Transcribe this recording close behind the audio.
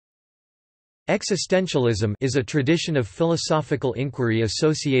Existentialism is a tradition of philosophical inquiry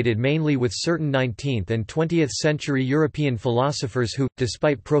associated mainly with certain 19th and 20th century European philosophers who,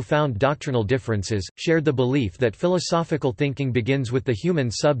 despite profound doctrinal differences, shared the belief that philosophical thinking begins with the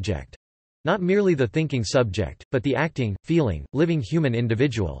human subject—not merely the thinking subject, but the acting, feeling, living human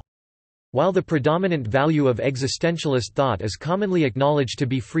individual. While the predominant value of existentialist thought is commonly acknowledged to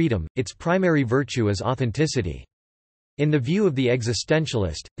be freedom, its primary virtue is authenticity. In the view of the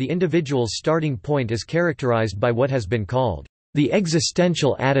existentialist, the individual's starting point is characterized by what has been called the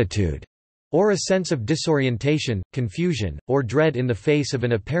existential attitude, or a sense of disorientation, confusion, or dread in the face of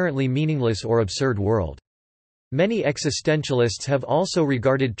an apparently meaningless or absurd world. Many existentialists have also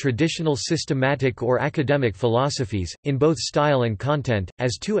regarded traditional systematic or academic philosophies, in both style and content,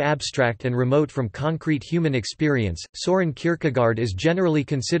 as too abstract and remote from concrete human experience. Søren Kierkegaard is generally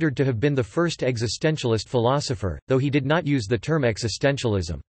considered to have been the first existentialist philosopher, though he did not use the term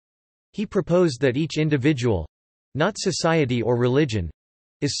existentialism. He proposed that each individual—not society or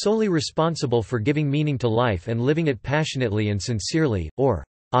religion—is solely responsible for giving meaning to life and living it passionately and sincerely, or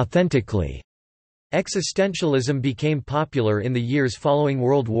authentically. Existentialism became popular in the years following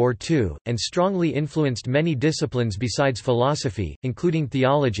World War II, and strongly influenced many disciplines besides philosophy, including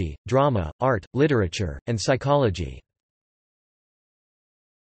theology, drama, art, literature, and psychology.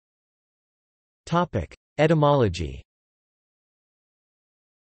 Etymology.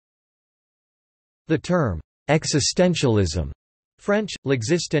 The term, existentialism, French,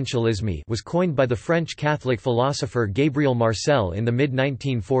 l'existentialisme, was coined by the French Catholic philosopher Gabriel Marcel in the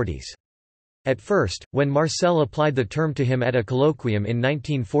mid-1940s. At first, when Marcel applied the term to him at a colloquium in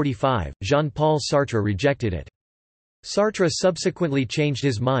 1945, Jean-Paul Sartre rejected it. Sartre subsequently changed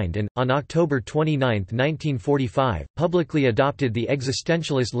his mind and, on October 29, 1945, publicly adopted the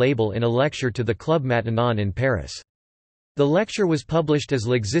existentialist label in a lecture to the Club Matignon in Paris. The lecture was published as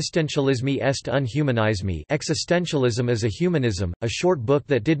L'existentialisme est un humanisme, Existentialism as a Humanism, a short book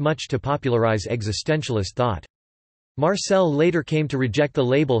that did much to popularize existentialist thought. Marcel later came to reject the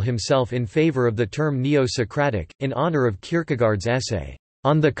label himself in favor of the term neo-Socratic, in honor of Kierkegaard's essay,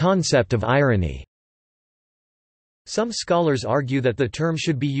 On the Concept of Irony. Some scholars argue that the term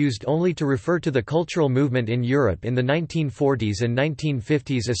should be used only to refer to the cultural movement in Europe in the 1940s and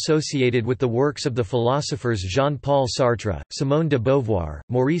 1950s associated with the works of the philosophers Jean-Paul Sartre, Simone de Beauvoir,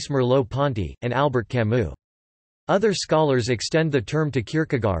 Maurice Merleau-Ponty, and Albert Camus. Other scholars extend the term to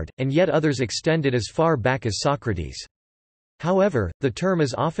Kierkegaard, and yet others extend it as far back as Socrates. However, the term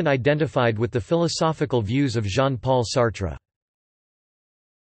is often identified with the philosophical views of Jean-Paul Sartre.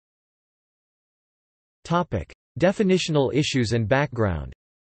 Definitional issues and background.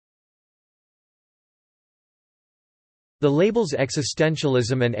 The labels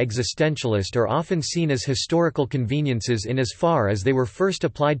existentialism and existentialist are often seen as historical conveniences in as far as they were first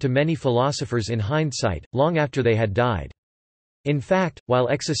applied to many philosophers in hindsight, long after they had died. In fact, while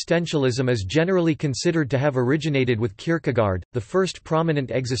existentialism is generally considered to have originated with Kierkegaard, the first prominent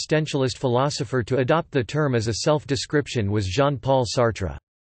existentialist philosopher to adopt the term as a self-description was Jean-Paul Sartre.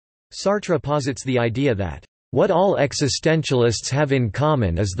 Sartre posits the idea that what all existentialists have in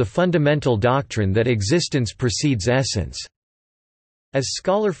common is the fundamental doctrine that existence precedes essence, as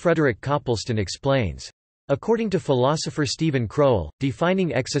scholar Frederick Copleston explains. According to philosopher Stephen Crowell, defining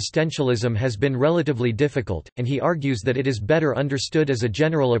existentialism has been relatively difficult, and he argues that it is better understood as a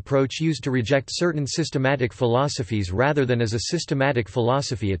general approach used to reject certain systematic philosophies rather than as a systematic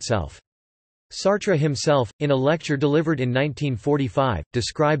philosophy itself. Sartre himself, in a lecture delivered in 1945,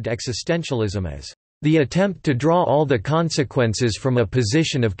 described existentialism as the attempt to draw all the consequences from a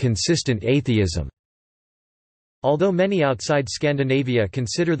position of consistent atheism. Although many outside Scandinavia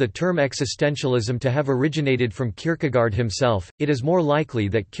consider the term existentialism to have originated from Kierkegaard himself, it is more likely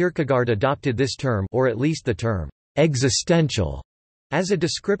that Kierkegaard adopted this term, or at least the term existential, as a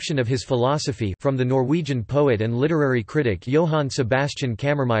description of his philosophy, from the Norwegian poet and literary critic Johann Sebastian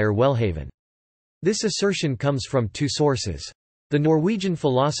Kammermeier Welhaven. This assertion comes from two sources. The Norwegian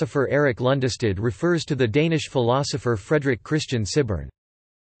philosopher Erik Lundestad refers to the Danish philosopher Fredrik Christian Sibbern.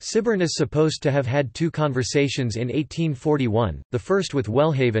 Sibbern is supposed to have had two conversations in 1841, the first with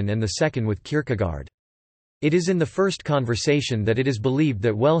Welhaven and the second with Kierkegaard. It is in the first conversation that it is believed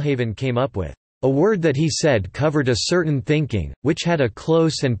that Welhaven came up with a word that he said covered a certain thinking, which had a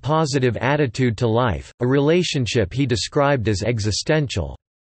close and positive attitude to life, a relationship he described as existential.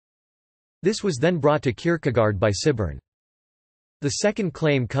 This was then brought to Kierkegaard by Sibbern. The second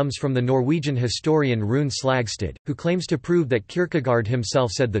claim comes from the Norwegian historian Rune Slagstad, who claims to prove that Kierkegaard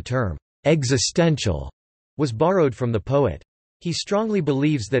himself said the term existential was borrowed from the poet. He strongly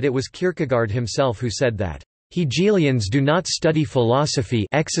believes that it was Kierkegaard himself who said that Hegelians do not study philosophy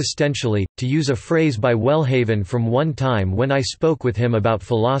existentially, to use a phrase by Wellhaven from one time when I spoke with him about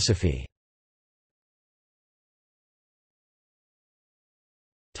philosophy.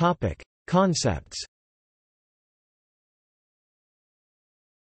 Concepts.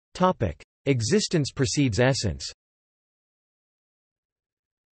 Existence precedes essence.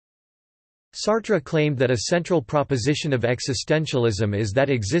 Sartre claimed that a central proposition of existentialism is that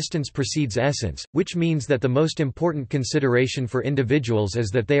existence precedes essence, which means that the most important consideration for individuals is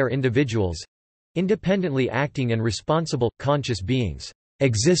that they are individuals—independently acting and responsible, conscious beings,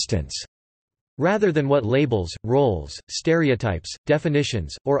 existence, rather than what labels, roles, stereotypes,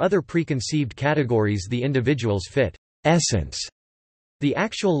 definitions, or other preconceived categories the individuals fit. Essence. The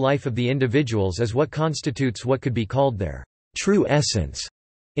actual life of the individuals is what constitutes what could be called their true essence,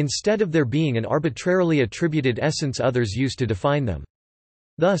 instead of there being an arbitrarily attributed essence others use to define them.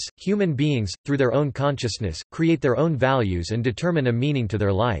 Thus, human beings, through their own consciousness, create their own values and determine a meaning to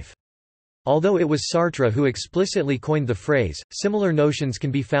their life. Although it was Sartre who explicitly coined the phrase, similar notions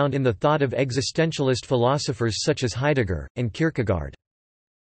can be found in the thought of existentialist philosophers such as Heidegger, and Kierkegaard.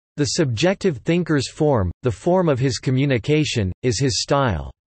 The subjective thinker's form, the form of his communication, is his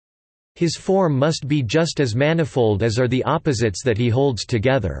style. His form must be just as manifold as are the opposites that he holds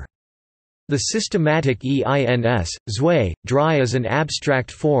together. The systematic EINS, Zwei, dry is an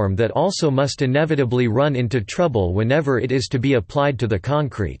abstract form that also must inevitably run into trouble whenever it is to be applied to the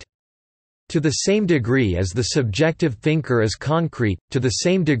concrete. To the same degree as the subjective thinker is concrete, to the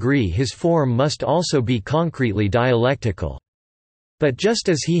same degree his form must also be concretely dialectical. But just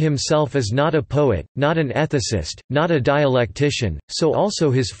as he himself is not a poet, not an ethicist, not a dialectician, so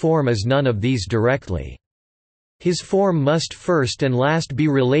also his form is none of these directly. His form must first and last be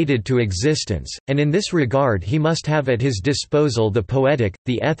related to existence, and in this regard he must have at his disposal the poetic,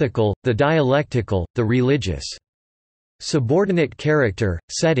 the ethical, the dialectical, the religious. Subordinate character,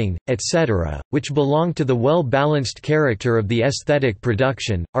 setting, etc., which belong to the well-balanced character of the aesthetic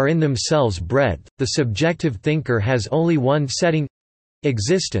production, are in themselves breadth. The subjective thinker has only one setting,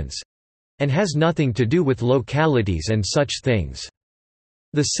 existence, and has nothing to do with localities and such things.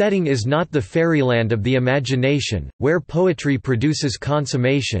 The setting is not the fairyland of the imagination, where poetry produces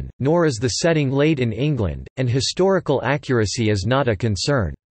consummation, nor is the setting laid in England, and historical accuracy is not a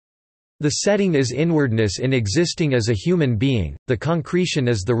concern. The setting is inwardness in existing as a human being, the concretion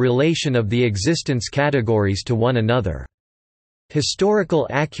is the relation of the existence categories to one another. Historical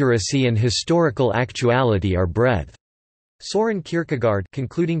accuracy and historical actuality are breadth. Soren Kierkegaard,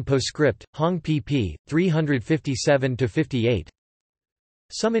 concluding postscript, Hong pp. 357–58.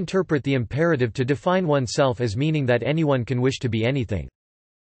 Some interpret the imperative to define oneself as meaning that anyone can wish to be anything.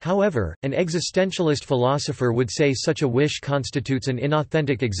 However, an existentialist philosopher would say such a wish constitutes an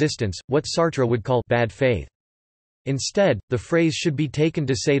inauthentic existence, what Sartre would call bad faith. Instead, the phrase should be taken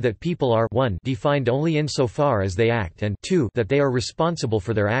to say that people are 1 defined only insofar as they act and 2 that they are responsible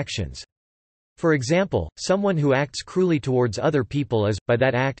for their actions. For example, someone who acts cruelly towards other people is, by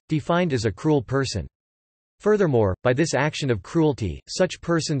that act, defined as a cruel person. Furthermore, by this action of cruelty, such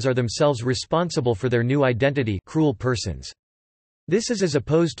persons are themselves responsible for their new identity, cruel persons. This is as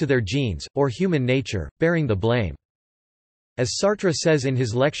opposed to their genes, or human nature, bearing the blame. As Sartre says in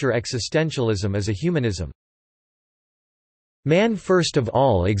his lecture Existentialism is a humanism. Man first of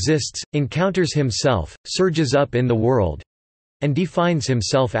all exists, encounters himself, surges up in the world, and defines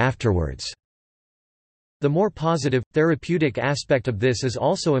himself afterwards. The more positive, therapeutic aspect of this is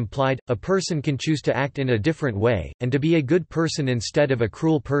also implied. A person can choose to act in a different way, and to be a good person instead of a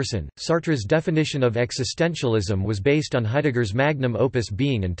cruel person. Sartre's definition of existentialism was based on Heidegger's magnum opus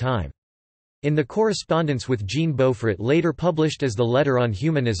Being and Time. In the correspondence with Jean Beaufret, later published as the Letter on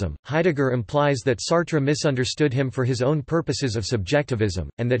Humanism, Heidegger implies that Sartre misunderstood him for his own purposes of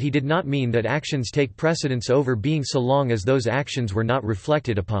subjectivism, and that he did not mean that actions take precedence over being so long as those actions were not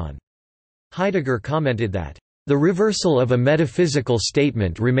reflected upon. Heidegger commented that, "The reversal of a metaphysical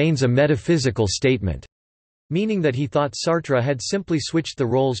statement remains a metaphysical statement," meaning that he thought Sartre had simply switched the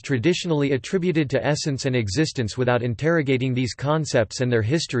roles traditionally attributed to essence and existence without interrogating these concepts and their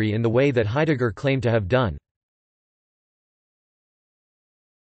history in the way that Heidegger claimed to have done.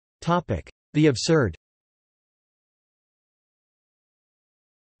 The absurd.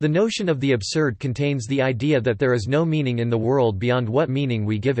 The notion of the absurd contains the idea that there is no meaning in the world beyond what meaning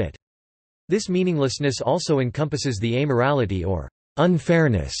we give it. This meaninglessness also encompasses the amorality or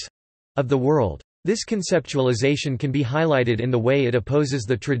unfairness of the world. This conceptualization can be highlighted in the way it opposes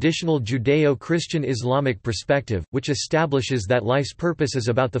the traditional Judeo-Christian Islamic perspective, which establishes that life's purpose is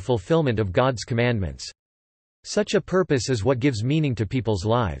about the fulfillment of God's commandments. Such a purpose is what gives meaning to people's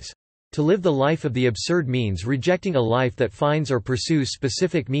lives. To live the life of the absurd means rejecting a life that finds or pursues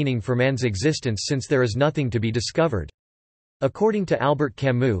specific meaning for man's existence, since there is nothing to be discovered. According to Albert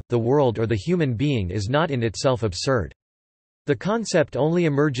Camus, the world or the human being is not in itself absurd. The concept only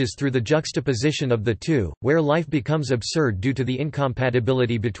emerges through the juxtaposition of the two, where life becomes absurd due to the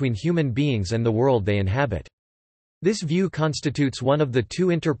incompatibility between human beings and the world they inhabit. This view constitutes one of the two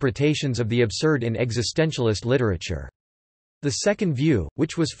interpretations of the absurd in existentialist literature. The second view,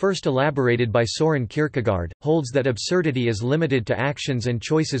 which was first elaborated by Søren Kierkegaard, holds that absurdity is limited to actions and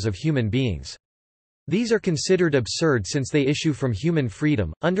choices of human beings. These are considered absurd since they issue from human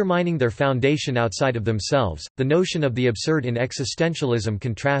freedom, undermining their foundation outside of themselves. The notion of the absurd in existentialism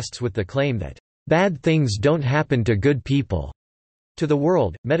contrasts with the claim that bad things don't happen to good people. To the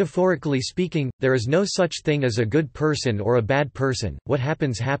world, metaphorically speaking, there is no such thing as a good person or a bad person. What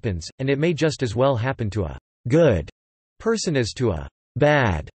happens happens, and it may just as well happen to a good person as to a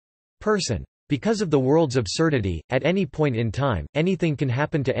bad person. Because of the world's absurdity, at any point in time, anything can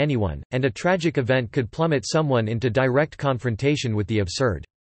happen to anyone, and a tragic event could plummet someone into direct confrontation with the absurd.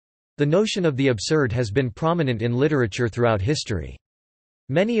 The notion of the absurd has been prominent in literature throughout history.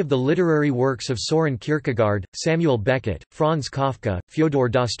 Many of the literary works of Søren Kierkegaard, Samuel Beckett, Franz Kafka, Fyodor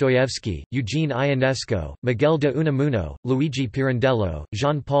Dostoevsky, Eugene Ionesco, Miguel de Unamuno, Luigi Pirandello,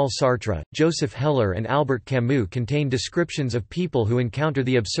 Jean-Paul Sartre, Joseph Heller and Albert Camus contain descriptions of people who encounter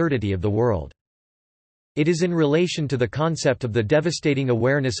the absurdity of the world. It is in relation to the concept of the devastating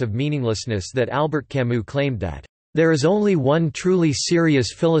awareness of meaninglessness that Albert Camus claimed that, "There is only one truly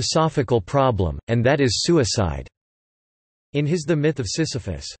serious philosophical problem, and that is suicide." In his The Myth of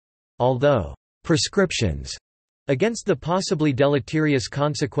Sisyphus. Although prescriptions against the possibly deleterious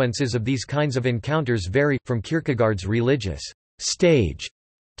consequences of these kinds of encounters vary, from Kierkegaard's religious stage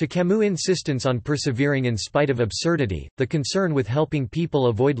to Camus' insistence on persevering in spite of absurdity, the concern with helping people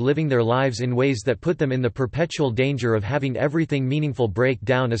avoid living their lives in ways that put them in the perpetual danger of having everything meaningful break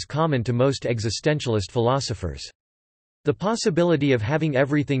down is common to most existentialist philosophers. The possibility of having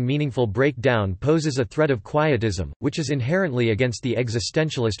everything meaningful break down poses a threat of quietism, which is inherently against the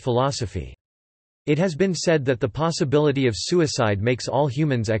existentialist philosophy. It has been said that the possibility of suicide makes all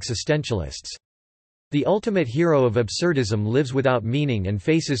humans existentialists. The ultimate hero of absurdism lives without meaning and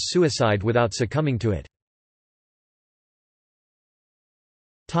faces suicide without succumbing to it.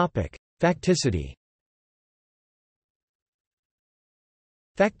 Facticity.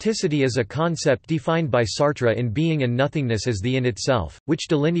 Facticity is a concept defined by Sartre in Being and Nothingness as the in itself, which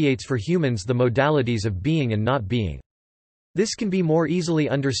delineates for humans the modalities of being and not being. This can be more easily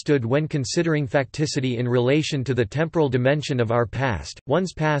understood when considering facticity in relation to the temporal dimension of our past.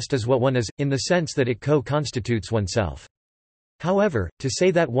 One's past is what one is, in the sense that it co-constitutes oneself. However, to say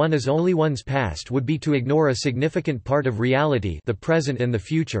that one is only one's past would be to ignore a significant part of reality, the present and the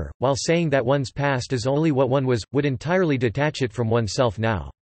future, while saying that one's past is only what one was, would entirely detach it from oneself now.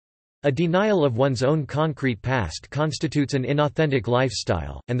 A denial of one's own concrete past constitutes an inauthentic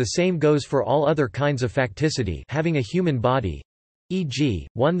lifestyle, and the same goes for all other kinds of facticity, having a human body, e.g.,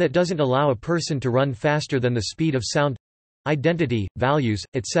 one that doesn't allow a person to run faster than the speed of sound, identity, values,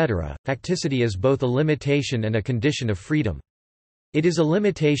 etc. Facticity is both a limitation and a condition of freedom. It is a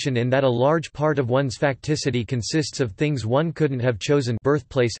limitation in that a large part of one's facticity consists of things one couldn't have chosen,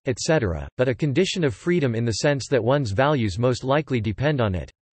 birthplace, etc., but a condition of freedom in the sense that one's values most likely depend on it.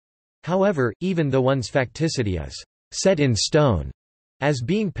 However, even though one's facticity is set in stone as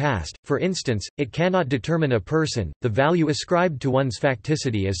being past, for instance, it cannot determine a person, the value ascribed to one's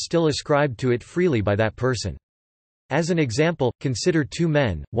facticity is still ascribed to it freely by that person. As an example, consider two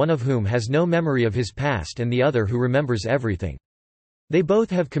men, one of whom has no memory of his past and the other who remembers everything. They both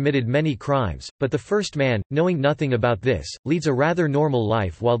have committed many crimes, but the first man, knowing nothing about this, leads a rather normal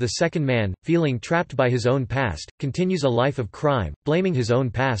life, while the second man, feeling trapped by his own past, continues a life of crime, blaming his own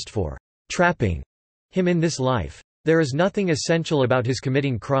past for trapping him in this life. There is nothing essential about his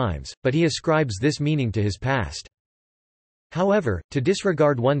committing crimes, but he ascribes this meaning to his past. However, to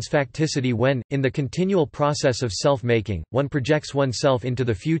disregard one's facticity when, in the continual process of self-making, one projects oneself into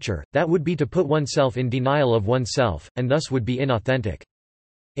the future, that would be to put oneself in denial of oneself, and thus would be inauthentic.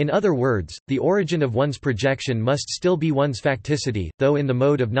 In other words, the origin of one's projection must still be one's facticity, though in the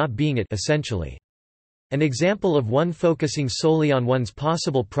mode of not being it essentially. An example of one focusing solely on one's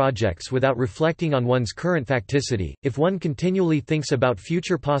possible projects without reflecting on one's current facticity, if one continually thinks about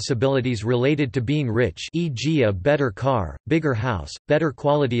future possibilities related to being rich, e.g. a better car, bigger house, better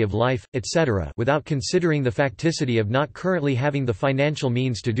quality of life, etc., without considering the facticity of not currently having the financial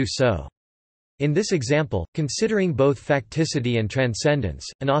means to do so. In this example, considering both facticity and transcendence,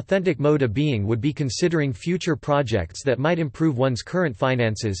 an authentic mode of being would be considering future projects that might improve one's current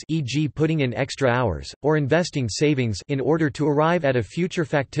finances, e.g. putting in extra hours, or investing savings in order to arrive at a future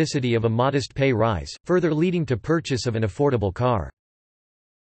facticity of a modest pay rise, further leading to purchase of an affordable car.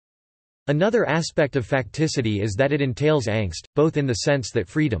 Another aspect of facticity is that it entails angst, both in the sense that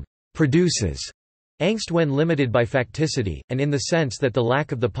freedom produces angst when limited by facticity, and in the sense that the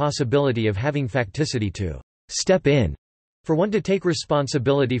lack of the possibility of having facticity to step in for one to take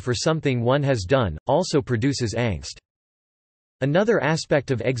responsibility for something one has done, also produces angst. Another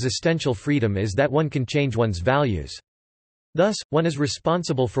aspect of existential freedom is that one can change one's values. Thus, one is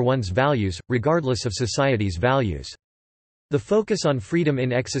responsible for one's values, regardless of society's values. The focus on freedom in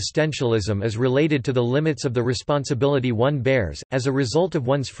existentialism is related to the limits of the responsibility one bears. As a result of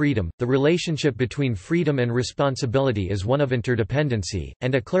one's freedom, the relationship between freedom and responsibility is one of interdependency,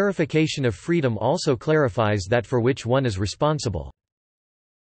 and a clarification of freedom also clarifies that for which one is responsible.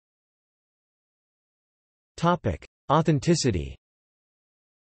 Topic: Authenticity.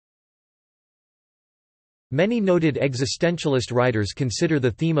 Many noted existentialist writers consider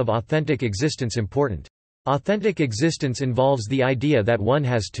the theme of authentic existence important. Authentic existence involves the idea that one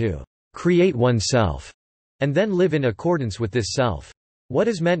has to create oneself and then live in accordance with this self. What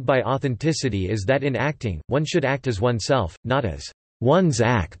is meant by authenticity is that in acting, one should act as oneself, not as one's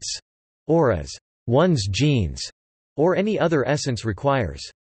acts, or as one's genes, or any other essence requires.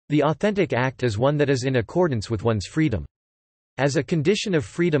 The authentic act is one that is in accordance with one's freedom. As a condition of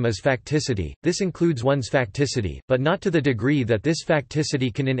freedom is facticity, this includes one's facticity, but not to the degree that this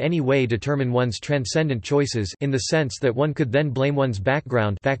facticity can in any way determine one's transcendent choices in the sense that one could then blame one's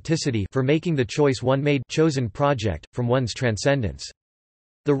background facticity for making the choice one made chosen project, from one's transcendence.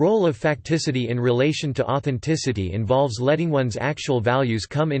 The role of facticity in relation to authenticity involves letting one's actual values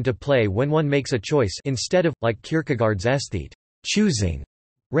come into play when one makes a choice instead of, like Kierkegaard's aesthete, choosing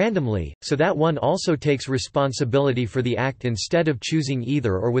randomly, so that one also takes responsibility for the act instead of choosing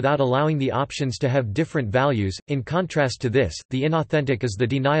either or without allowing the options to have different values. In contrast to this, the inauthentic is the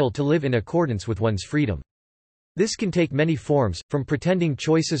denial to live in accordance with one's freedom. This can take many forms, from pretending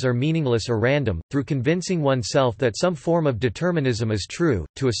choices are meaningless or random, through convincing oneself that some form of determinism is true,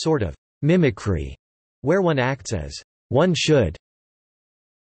 to a sort of mimicry, where one acts as one should.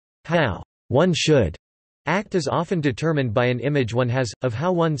 How one should act is often determined by an image one has, of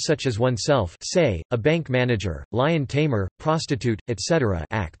how one such as oneself, say, a bank manager, lion tamer, prostitute, etc.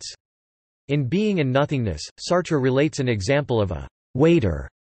 acts. In Being and Nothingness, Sartre relates an example of a waiter.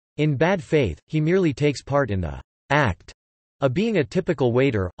 In Bad Faith, he merely takes part in the act of being a typical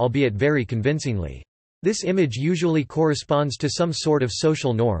waiter, albeit very convincingly. This image usually corresponds to some sort of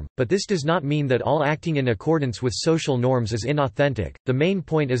social norm, but this does not mean that all acting in accordance with social norms is inauthentic. The main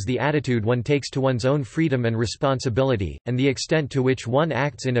point is the attitude one takes to one's own freedom and responsibility, and the extent to which one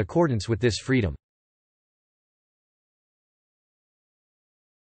acts in accordance with this freedom.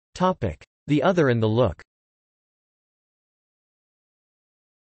 Topic: The other and the look.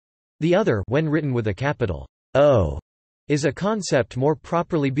 The other, when written with a capital O, is a concept more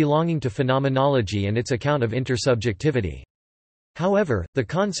properly belonging to phenomenology and its account of intersubjectivity. However, the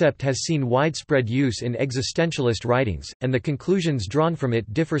concept has seen widespread use in existentialist writings, and the conclusions drawn from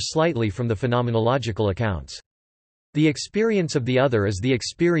it differ slightly from the phenomenological accounts. The experience of the other is the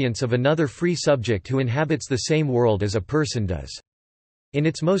experience of another free subject who inhabits the same world as a person does. In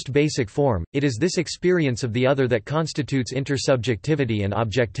its most basic form, it is this experience of the other that constitutes intersubjectivity and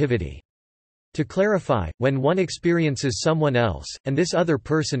objectivity. To clarify, when one experiences someone else, and this other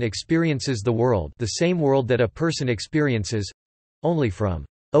person experiences the world, the same world that a person experiences, only from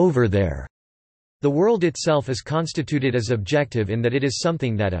over there, the world itself is constituted as objective in that it is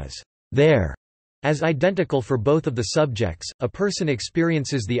something that is there. As identical for both of the subjects, a person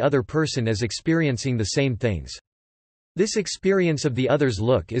experiences the other person as experiencing the same things. This experience of the other's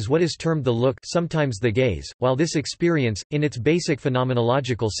look is what is termed the look, sometimes the gaze, while this experience, in its basic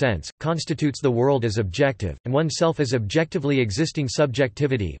phenomenological sense, constitutes the world as objective, and oneself as objectively existing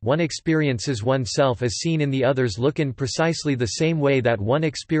subjectivity. One experiences oneself as seen in the other's look in precisely the same way that one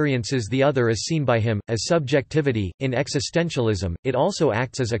experiences the other as seen by him, as subjectivity. In existentialism, it also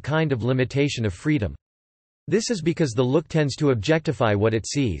acts as a kind of limitation of freedom. This is because the look tends to objectify what it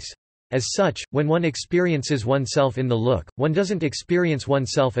sees. As such, when one experiences oneself in the look, one doesn't experience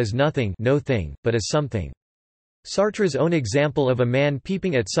oneself as nothing, no thing, but as something. Sartre's own example of a man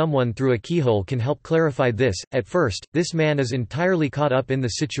peeping at someone through a keyhole can help clarify this. At first, this man is entirely caught up in the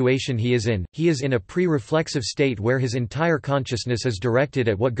situation he is in a pre-reflexive state where his entire consciousness is directed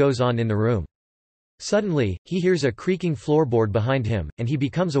at what goes on in the room. Suddenly, he hears a creaking floorboard behind him, and he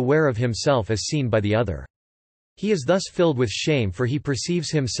becomes aware of himself as seen by the other. He is thus filled with shame, for he perceives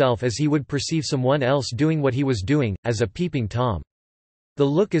himself as he would perceive someone else doing what he was doing, as a peeping Tom. The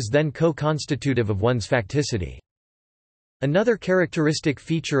look is then co-constitutive of one's facticity. Another characteristic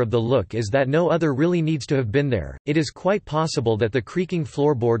feature of the look is that no other really needs to have been there. It is quite possible that the creaking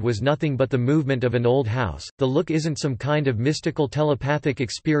floorboard was nothing but the movement of an old house. The look isn't some kind of mystical telepathic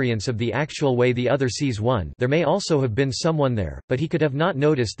experience of the actual way the other sees one. There may also have been someone there, but he could have not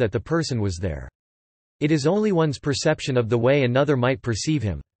noticed that the person was there. It is only one's perception of the way another might perceive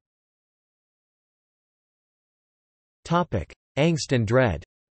him. Topic: Angst and dread.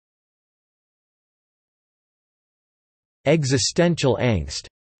 Existential angst,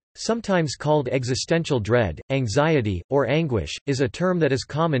 sometimes called existential dread, anxiety, or anguish, is a term that is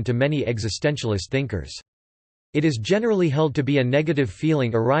common to many existentialist thinkers. It is generally held to be a negative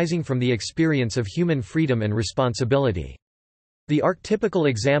feeling arising from the experience of human freedom and responsibility. The archetypical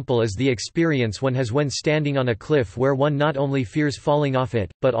example is the experience one has when standing on a cliff, where one not only fears falling off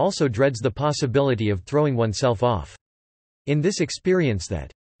it, but also dreads the possibility of throwing oneself off. In this experience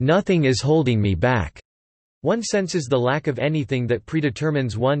that, "nothing is holding me back," one senses the lack of anything that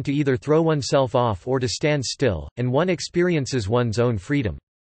predetermines one to either throw oneself off or to stand still, and one experiences one's own freedom.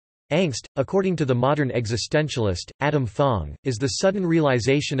 Angst, according to the modern existentialist, Adam Fong, is the sudden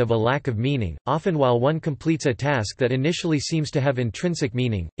realization of a lack of meaning, often while one completes a task that initially seems to have intrinsic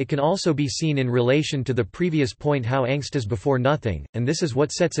meaning. It can also be seen in relation to the previous point how angst is before nothing, and this is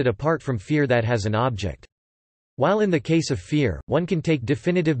what sets it apart from fear that has an object. While in the case of fear, one can take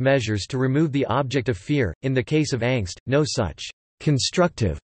definitive measures to remove the object of fear, in the case of angst, no such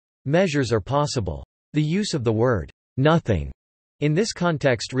constructive measures are possible. The use of the word nothing in this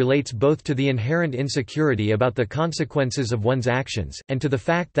context relates both to the inherent insecurity about the consequences of one's actions, and to the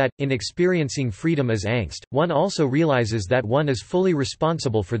fact that, in experiencing freedom as angst, one also realizes that one is fully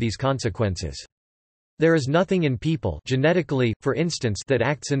responsible for these consequences. There is nothing in people genetically, for instance, that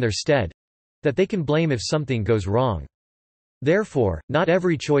acts in their stead, that they can blame if something goes wrong. Therefore, not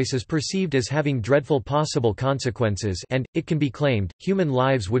every choice is perceived as having dreadful possible consequences, and, it can be claimed, human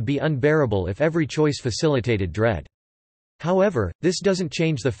lives would be unbearable if every choice facilitated dread. However, this doesn't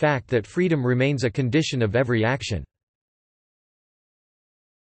change the fact that freedom remains a condition of every action.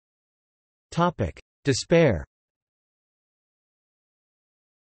 Despair.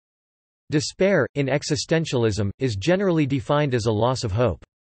 Despair, in existentialism, is generally defined as a loss of hope.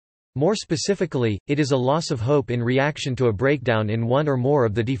 More specifically, it is a loss of hope in reaction to a breakdown in one or more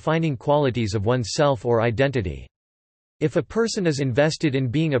of the defining qualities of one's self or identity. If a person is invested in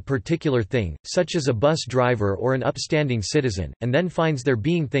being a particular thing, such as a bus driver or an upstanding citizen, and then finds their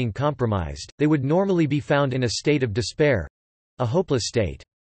being thing compromised, they would normally be found in a state of despair—a hopeless state.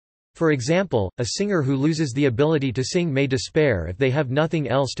 For example, a singer who loses the ability to sing may despair if they have nothing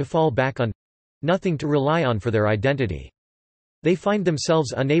else to fall back on—nothing to rely on for their identity. They find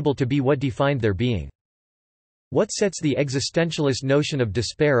themselves unable to be what defined their being. What sets the existentialist notion of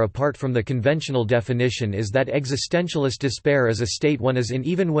despair apart from the conventional definition is that existentialist despair is a state one is in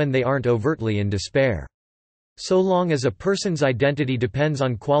even when they aren't overtly in despair. So long as a person's identity depends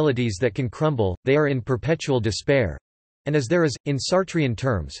on qualities that can crumble, they are in perpetual despair. And as there is, in Sartrean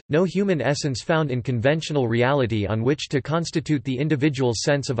terms, no human essence found in conventional reality on which to constitute the individual's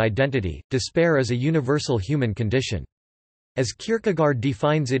sense of identity, despair is a universal human condition. As Kierkegaard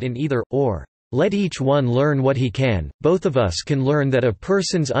defines it in Either, or, "Let each one learn what he can, both of us can learn that a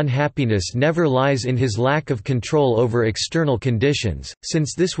person's unhappiness never lies in his lack of control over external conditions,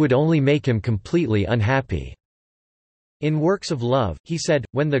 since this would only make him completely unhappy." In Works of Love, he said,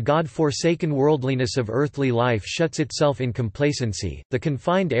 "When the God-forsaken worldliness of earthly life shuts itself in complacency, the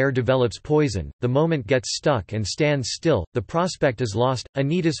confined air develops poison, the moment gets stuck and stands still, the prospect is lost, a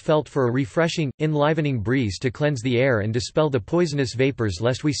need is felt for a refreshing, enlivening breeze to cleanse the air and dispel the poisonous vapors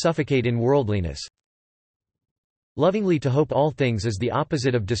lest we suffocate in worldliness." Lovingly to hope all things is the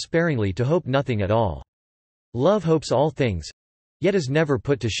opposite of despairingly to hope nothing at all. Love hopes all things, yet is never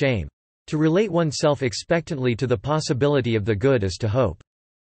put to shame. To relate oneself expectantly to the possibility of the good is to hope.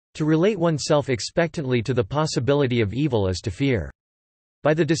 To relate oneself expectantly to the possibility of evil is to fear.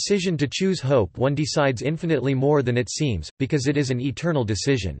 By the decision to choose hope one decides infinitely more than it seems, because it is an eternal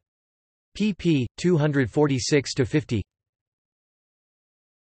decision. pp. 246–50.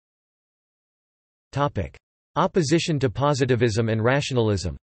 Opposition to positivism and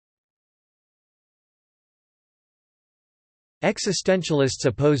rationalism. Existentialists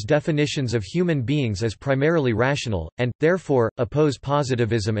oppose definitions of human beings as primarily rational, and, therefore, oppose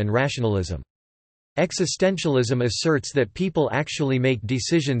positivism and rationalism. Existentialism asserts that people actually make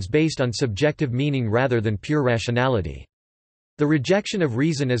decisions based on subjective meaning rather than pure rationality. The rejection of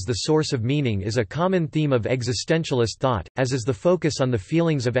reason as the source of meaning is a common theme of existentialist thought, as is the focus on the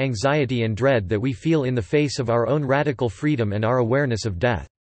feelings of anxiety and dread that we feel in the face of our own radical freedom and our awareness of death.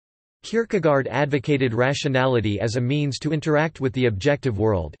 Kierkegaard advocated rationality as a means to interact with the objective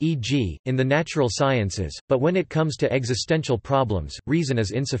world, e.g., in the natural sciences, but when it comes to existential problems, reason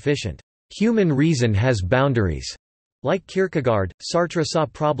is insufficient. Human reason has boundaries. Like Kierkegaard, Sartre saw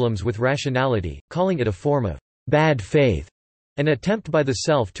problems with rationality, calling it a form of bad faith, an attempt by the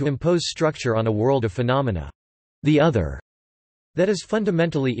self to impose structure on a world of phenomena. The other, that is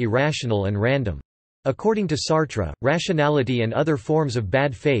fundamentally irrational and random. According to Sartre, rationality and other forms of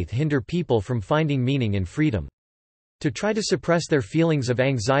bad faith hinder people from finding meaning in freedom. To try to suppress their feelings of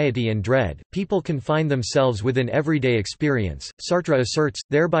anxiety and dread, people confine themselves within everyday experience, Sartre asserts,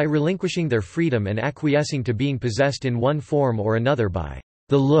 thereby relinquishing their freedom and acquiescing to being possessed in one form or another by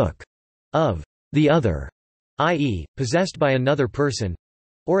the look of the other, i.e., possessed by another person,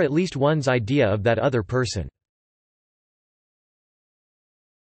 or at least one's idea of that other person.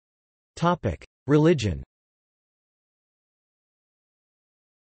 Religion.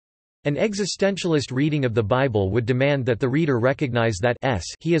 An existentialist reading of the Bible would demand that the reader recognize that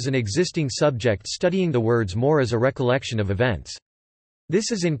he is an existing subject studying the words more as a recollection of events.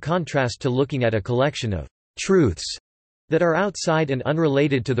 This is in contrast to looking at a collection of truths that are outside and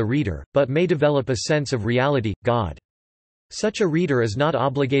unrelated to the reader, but may develop a sense of reality, God. Such a reader is not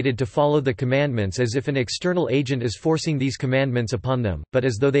obligated to follow the commandments as if an external agent is forcing these commandments upon them, but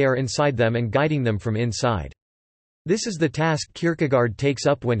as though they are inside them and guiding them from inside. This is the task Kierkegaard takes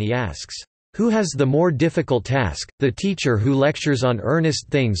up when he asks, "Who has the more difficult task, the teacher who lectures on earnest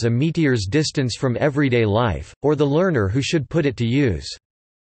things a meteor's distance from everyday life, or the learner who should put it to use?"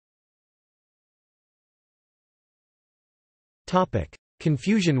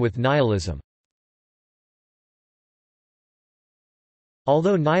 Confusion with nihilism.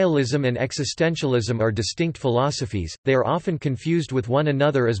 Although nihilism and existentialism are distinct philosophies, they are often confused with one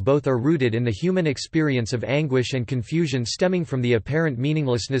another as both are rooted in the human experience of anguish and confusion stemming from the apparent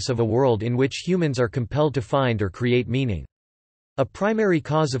meaninglessness of a world in which humans are compelled to find or create meaning. A primary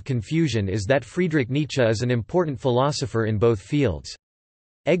cause of confusion is that Friedrich Nietzsche is an important philosopher in both fields.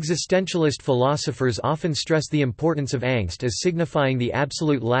 Existentialist philosophers often stress the importance of angst as signifying the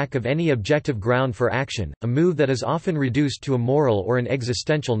absolute lack of any objective ground for action, a move that is often reduced to a moral or an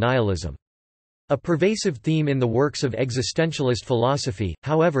existential nihilism. A pervasive theme in the works of existentialist philosophy,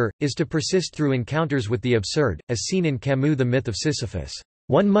 however, is to persist through encounters with the absurd, as seen in Camus' The Myth of Sisyphus.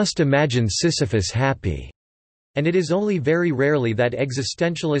 One must imagine Sisyphus happy. And it is only very rarely that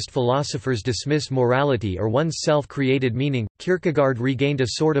existentialist philosophers dismiss morality or one's self-created meaning. Kierkegaard regained a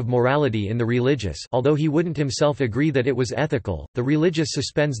sort of morality in the religious, although he wouldn't himself agree that it was ethical. The religious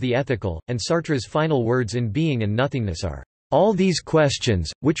suspends the ethical, and Sartre's final words in Being and Nothingness are, "All these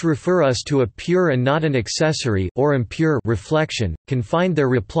questions, which refer us to a pure and not an accessory or impure reflection, can find their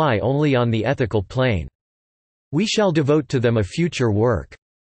reply only on the ethical plane. We shall devote to them a future work."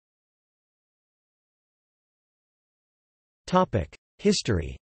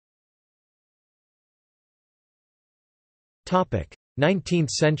 History. 19th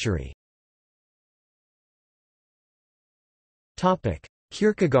century.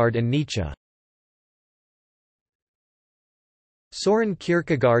 Kierkegaard and Nietzsche. Søren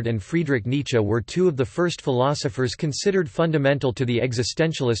Kierkegaard and Friedrich Nietzsche were two of the first philosophers considered fundamental to the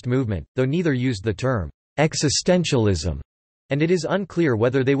existentialist movement, though neither used the term existentialism, and it is unclear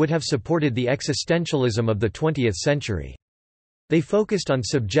whether they would have supported the existentialism of the 20th century. They focused on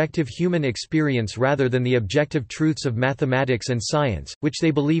subjective human experience rather than the objective truths of mathematics and science, which they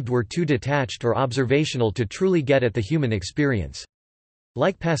believed were too detached or observational to truly get at the human experience.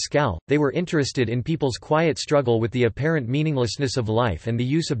 Like Pascal, they were interested in people's quiet struggle with the apparent meaninglessness of life and the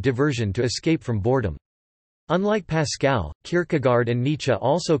use of diversion to escape from boredom. Unlike Pascal, Kierkegaard and Nietzsche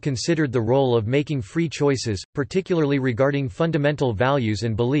also considered the role of making free choices, particularly regarding fundamental values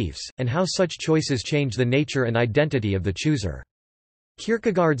and beliefs, and how such choices change the nature and identity of the chooser.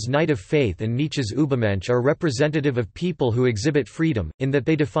 Kierkegaard's Knight of Faith and Nietzsche's Übermensch are representative of people who exhibit freedom, in that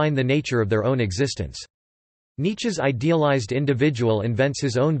they define the nature of their own existence. Nietzsche's idealized individual invents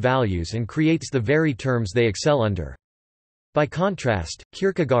his own values and creates the very terms they excel under. By contrast,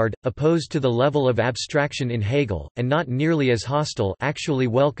 Kierkegaard, opposed to the level of abstraction in Hegel, and not nearly as hostile, actually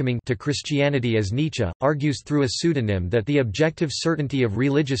welcoming to Christianity as Nietzsche, argues through a pseudonym that the objective certainty of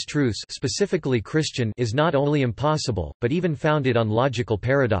religious truths, specifically Christian, is not only impossible, but even founded on logical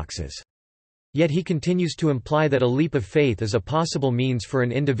paradoxes. Yet he continues to imply that a leap of faith is a possible means for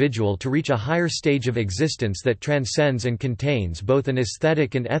an individual to reach a higher stage of existence that transcends and contains both an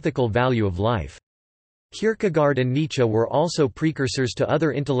aesthetic and ethical value of life. Kierkegaard and Nietzsche were also precursors to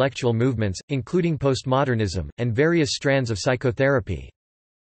other intellectual movements, including postmodernism, and various strands of psychotherapy.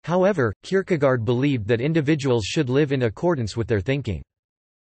 However, Kierkegaard believed that individuals should live in accordance with their thinking.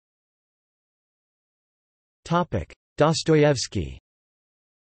 Dostoevsky.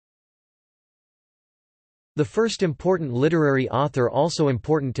 The first important literary author also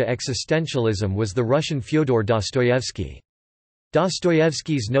important to existentialism was the Russian Fyodor Dostoevsky.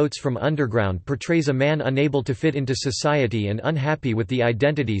 Dostoevsky's Notes from Underground portrays a man unable to fit into society and unhappy with the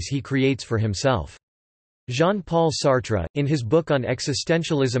identities he creates for himself. Jean-Paul Sartre, in his book on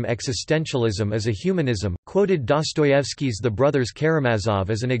existentialism Existentialism as a Humanism, quoted Dostoevsky's The Brothers Karamazov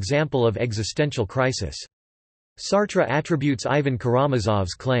as an example of existential crisis. Sartre attributes Ivan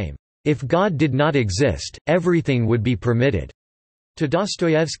Karamazov's claim, "If God did not exist, everything would be permitted," to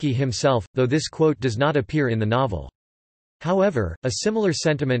Dostoevsky himself, though this quote does not appear in the novel. However, a similar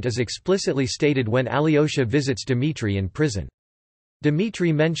sentiment is explicitly stated when Alyosha visits Dmitri in prison.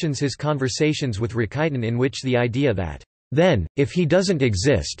 Dmitri mentions his conversations with Rakitin, in which the idea that, "Then, if he doesn't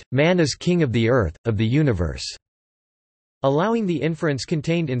exist, man is king of the earth, of the universe," allowing the inference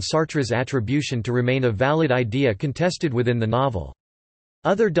contained in Sartre's attribution to remain a valid idea contested within the novel.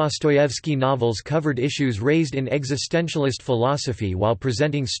 Other Dostoevsky novels covered issues raised in existentialist philosophy while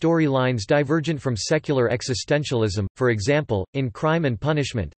presenting storylines divergent from secular existentialism. For example, in Crime and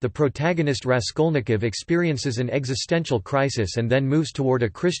Punishment, the protagonist Raskolnikov experiences an existential crisis and then moves toward a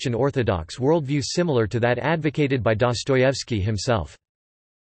Christian Orthodox worldview similar to that advocated by Dostoevsky himself.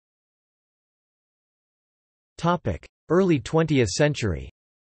 Early 20th century.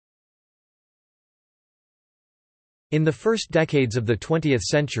 In the first decades of the 20th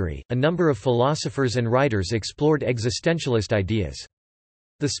century, a number of philosophers and writers explored existentialist ideas.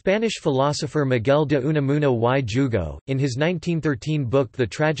 The Spanish philosopher Miguel de Unamuno y Jugo, in his 1913 book The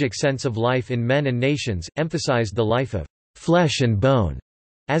Tragic Sense of Life in Men and Nations, emphasized the life of flesh and bone,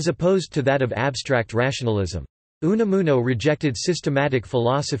 as opposed to that of abstract rationalism. Unamuno rejected systematic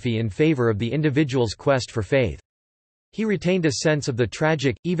philosophy in favor of the individual's quest for faith. He retained a sense of the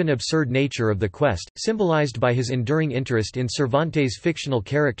tragic, even absurd nature of the quest, symbolized by his enduring interest in Cervantes' fictional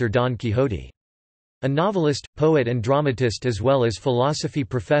character Don Quixote. A novelist, poet and dramatist as well as philosophy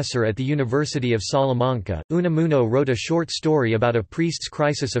professor at the University of Salamanca, Unamuno wrote a short story about a priest's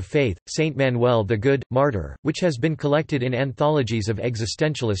crisis of faith, Saint Manuel the Good, Martyr, which has been collected in anthologies of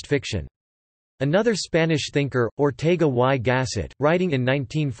existentialist fiction. Another Spanish thinker, Ortega y Gasset, writing in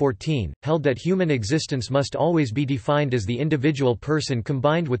 1914, held that human existence must always be defined as the individual person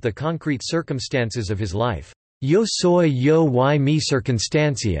combined with the concrete circumstances of his life. Yo soy yo y mi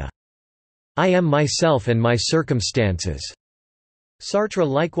circunstancia. I am myself and my circumstances. Sartre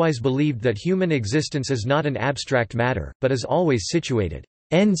likewise believed that human existence is not an abstract matter, but is always situated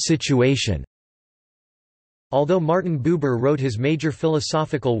en situation. Although Martin Buber wrote his major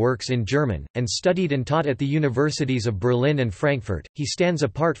philosophical works in German, and studied and taught at the universities of Berlin and Frankfurt, he stands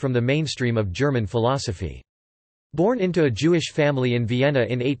apart from the mainstream of German philosophy. Born into a Jewish family in Vienna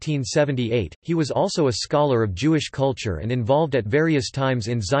in 1878, he was also a scholar of Jewish culture and involved at various times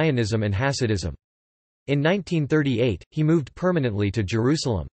in Zionism and Hasidism. In 1938, he moved permanently to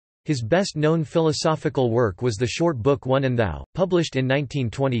Jerusalem. His best-known philosophical work was the short book One and Thou, published in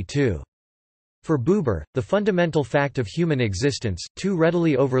 1922. For Buber, the fundamental fact of human existence, too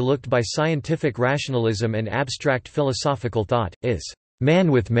readily overlooked by scientific rationalism and abstract philosophical thought, is man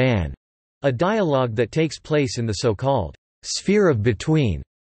with man, a dialogue that takes place in the so-called sphere of between.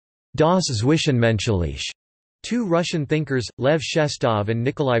 Das Zwischenmenschliche. Two Russian thinkers, Lev Shestov and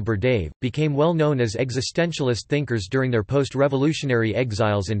Nikolai Berdyaev, became well known as existentialist thinkers during their post-revolutionary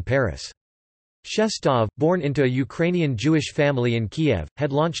exiles in Paris. Shestov, born into a Ukrainian Jewish family in Kiev,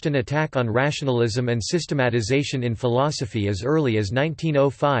 had launched an attack on rationalism and systematization in philosophy as early as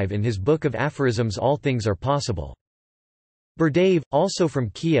 1905 in his book of aphorisms All Things Are Possible. Berdyaev, also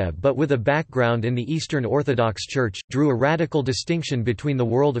from Kiev but with a background in the Eastern Orthodox Church, drew a radical distinction between the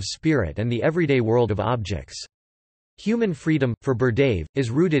world of spirit and the everyday world of objects. Human freedom, for Berdyaev,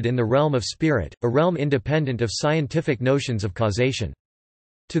 is rooted in the realm of spirit, a realm independent of scientific notions of causation.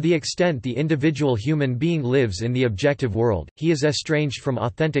 To the extent the individual human being lives in the objective world, he is estranged from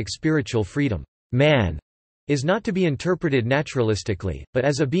authentic spiritual freedom. Man is not to be interpreted naturalistically, but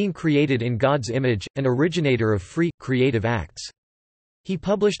as a being created in God's image, an originator of free, creative acts. He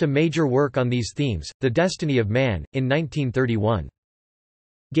published a major work on these themes, The Destiny of Man, in 1931.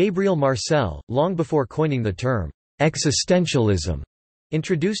 Gabriel Marcel, long before coining the term existentialism,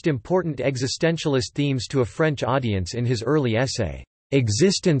 introduced important existentialist themes to a French audience in his early essay,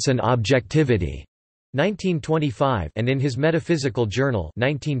 Existence and Objectivity, 1925, and in his Metaphysical Journal,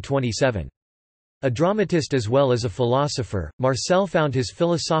 1927. A dramatist as well as a philosopher, Marcel found his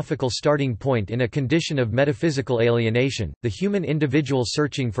philosophical starting point in a condition of metaphysical alienation, the human individual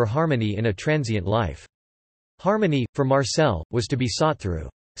searching for harmony in a transient life. Harmony, for Marcel, was to be sought through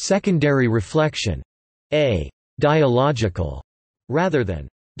secondary reflection, a dialogical, rather than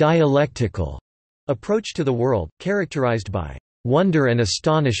dialectical, approach to the world, characterized by wonder and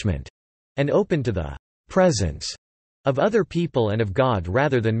astonishment, and open to the presence of other people and of God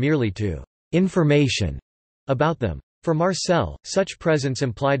rather than merely to information about them. For Marcel, such presence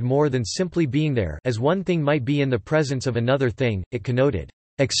implied more than simply being there, as one thing might be in the presence of another thing. It connoted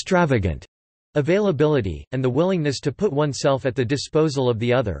extravagant availability, and the willingness to put oneself at the disposal of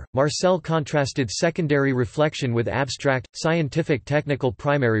the other. Marcel contrasted secondary reflection with abstract, scientific technical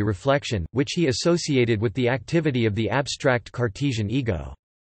primary reflection, which he associated with the activity of the abstract Cartesian ego.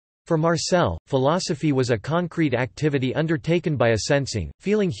 For Marcel, philosophy was a concrete activity undertaken by a sensing,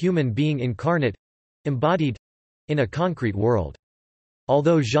 feeling human being embodied—in a concrete world.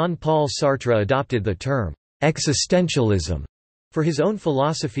 Although Jean-Paul Sartre adopted the term existentialism for his own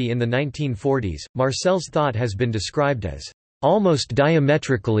philosophy in the 1940s, Marcel's thought has been described as almost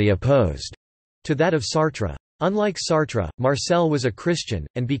diametrically opposed to that of Sartre. Unlike Sartre, Marcel was a Christian,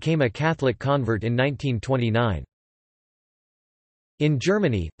 and became a Catholic convert in 1929. In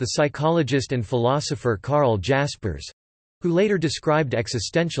Germany, the psychologist and philosopher Karl Jaspers—who later described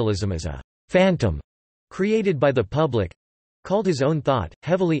existentialism as a phantom created by the public—called his own thought,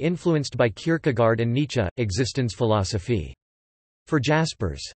 heavily influenced by Kierkegaard and Nietzsche, Existenzphilosophie. For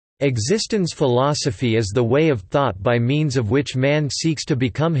Jaspers, existence philosophy is the way of thought by means of which man seeks to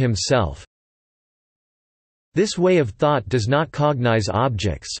become himself. This way of thought does not cognize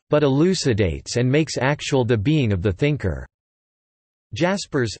objects, but elucidates and makes actual the being of the thinker.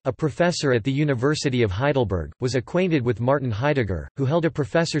 Jaspers, a professor at the University of Heidelberg, was acquainted with Martin Heidegger, who held a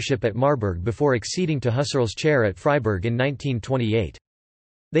professorship at Marburg before acceding to Husserl's chair at Freiburg in 1928.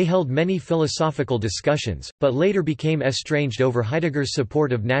 They held many philosophical discussions, but later became estranged over Heidegger's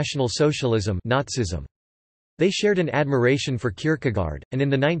support of National Socialism, Nazism. They shared an admiration for Kierkegaard, and in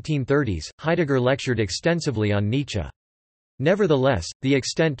the 1930s, Heidegger lectured extensively on Nietzsche. Nevertheless, the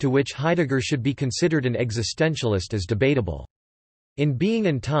extent to which Heidegger should be considered an existentialist is debatable. In Being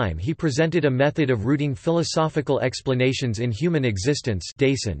and Time he presented a method of rooting philosophical explanations in human existence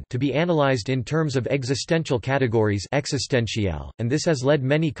to be analyzed in terms of existential categories existential, and this has led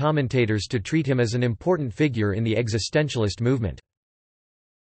many commentators to treat him as an important figure in the existentialist movement.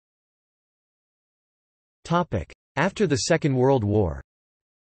 After the Second World War.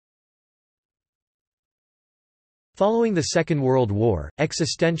 Following the Second World War,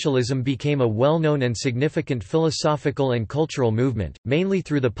 existentialism became a well-known and significant philosophical and cultural movement, mainly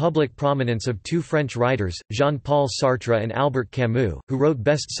through the public prominence of two French writers, Jean-Paul Sartre and Albert Camus, who wrote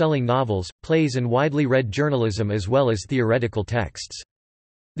best-selling novels, plays and widely read journalism as well as theoretical texts.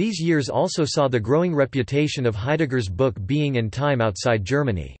 These years also saw the growing reputation of Heidegger's book Being and Time outside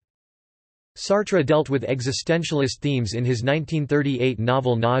Germany. Sartre dealt with existentialist themes in his 1938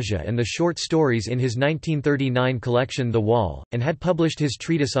 novel Nausea and the short stories in his 1939 collection The Wall, and had published his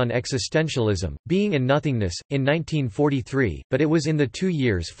treatise on existentialism, Being and Nothingness, in 1943, but it was in the 2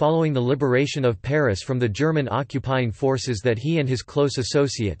 years following the liberation of Paris from the German occupying forces that he and his close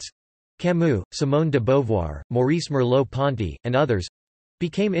associates—Camus, Simone de Beauvoir, Maurice Merleau-Ponty, and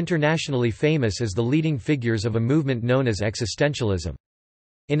others—became internationally famous as the leading figures of a movement known as existentialism.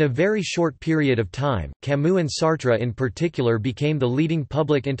 In a very short period of time, Camus and Sartre in particular became the leading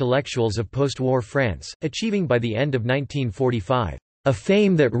public intellectuals of post-war France, achieving by the end of 1945, a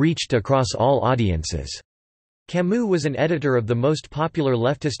fame that reached across all audiences. Camus was an editor of the most popular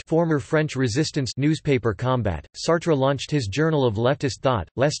leftist former French resistance newspaper Combat. Sartre launched his journal of leftist thought,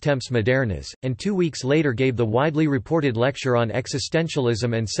 Les Temps modernes, and 2 weeks later gave the widely reported lecture on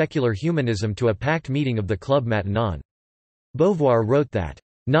existentialism and secular humanism to a packed meeting of the Club Matignon. Beauvoir wrote that,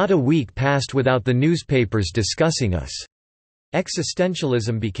 "Not a week passed without the newspapers discussing us."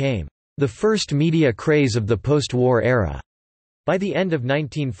 Existentialism became the first media craze of the post-war era. By the end of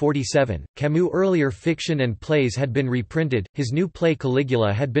 1947, Camus' earlier fiction and plays had been reprinted, his new play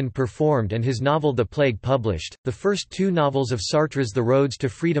Caligula had been performed and his novel The Plague published. The first 2 novels of Sartre's The Roads to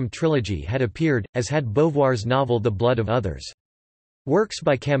Freedom trilogy had appeared, as had Beauvoir's novel The Blood of Others. Works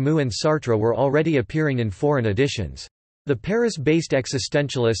by Camus and Sartre were already appearing in foreign editions. The Paris-based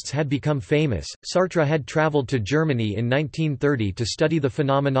existentialists had become famous. Sartre had traveled to Germany in 1930 to study the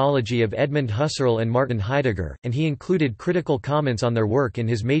phenomenology of Edmund Husserl and Martin Heidegger, and he included critical comments on their work in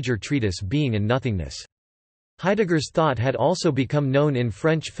his major treatise Being and Nothingness. Heidegger's thought had also become known in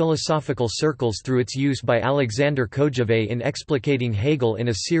French philosophical circles through its use by Alexander Kojève in explicating Hegel in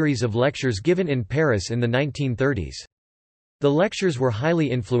a series of lectures given in Paris in the 1930s. The lectures were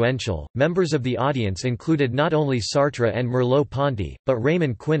highly influential. Members of the audience included not only Sartre and Merleau-Ponty, but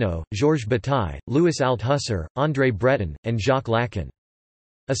Raymond Queneau, Georges Bataille, Louis Althusser, André Breton, and Jacques Lacan.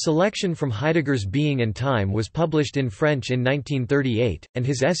 A selection from Heidegger's Being and Time was published in French in 1938, and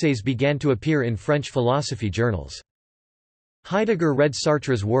his essays began to appear in French philosophy journals. Heidegger read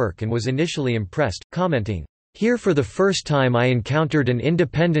Sartre's work and was initially impressed, commenting, "Here for the first time I encountered an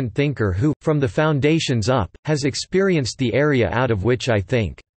independent thinker who, from the foundations up, has experienced the area out of which I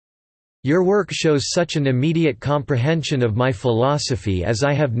think. Your work shows such an immediate comprehension of my philosophy as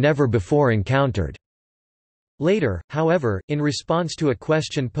I have never before encountered." Later, however, in response to a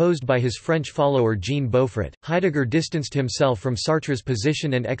question posed by his French follower Jean Beaufret, Heidegger distanced himself from Sartre's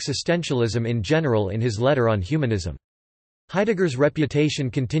position and existentialism in general in his letter on humanism. Heidegger's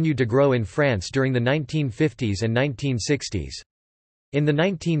reputation continued to grow in France during the 1950s and 1960s. In the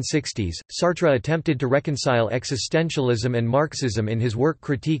 1960s, Sartre attempted to reconcile existentialism and Marxism in his work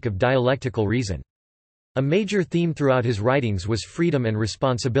Critique of Dialectical Reason. A major theme throughout his writings was freedom and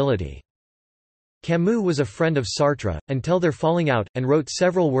responsibility. Camus was a friend of Sartre, until their falling out, and wrote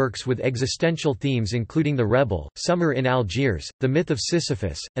several works with existential themes including The Rebel, Summer in Algiers, The Myth of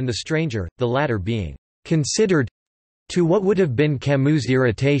Sisyphus, and The Stranger, the latter being considered to what would have been Camus'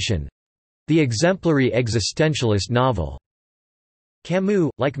 Irritation, the exemplary existentialist novel.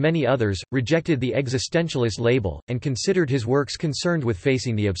 Camus, like many others, rejected the existentialist label, and considered his works concerned with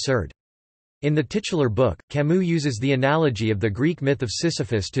facing the absurd. In the titular book, Camus uses the analogy of the Greek myth of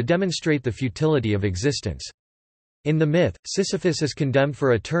Sisyphus to demonstrate the futility of existence. In the myth, Sisyphus is condemned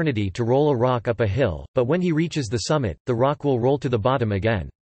for eternity to roll a rock up a hill, but when he reaches the summit, the rock will roll to the bottom again.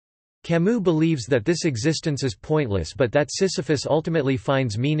 Camus believes that this existence is pointless but that Sisyphus ultimately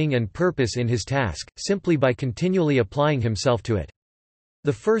finds meaning and purpose in his task, simply by continually applying himself to it.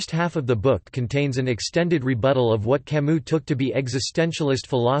 The first half of the book contains an extended rebuttal of what Camus took to be existentialist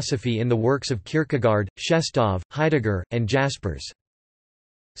philosophy in the works of Kierkegaard, Shestov, Heidegger, and Jaspers.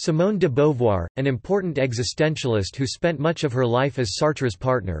 Simone de Beauvoir, an important existentialist who spent much of her life as Sartre's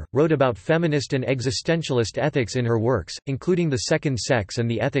partner, wrote about feminist and existentialist ethics in her works, including The Second Sex and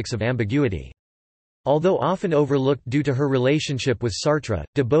The Ethics of Ambiguity. Although often overlooked due to her relationship with Sartre,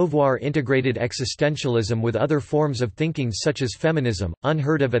 de Beauvoir integrated existentialism with other forms of thinking such as feminism,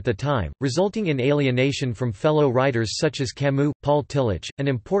 unheard of at the time, resulting in alienation from fellow writers such as Camus. Paul Tillich, an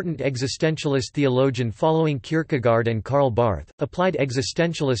important existentialist theologian following Kierkegaard and Karl Barth, applied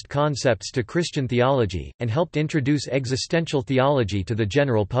existentialist concepts to Christian theology, and helped introduce existential theology to the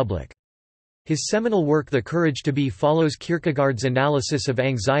general public. His seminal work The Courage to Be follows Kierkegaard's analysis of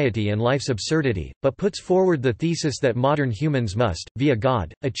anxiety and life's absurdity, but puts forward the thesis that modern humans must, via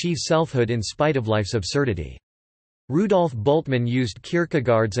God, achieve selfhood in spite of life's absurdity. Rudolf Bultmann used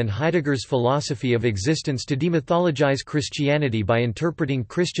Kierkegaard's and Heidegger's philosophy of existence to demythologize Christianity by interpreting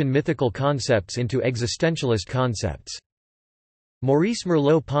Christian mythical concepts into existentialist concepts. Maurice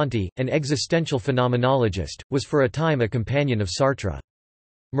Merleau-Ponty, an existential phenomenologist, was for a time a companion of Sartre.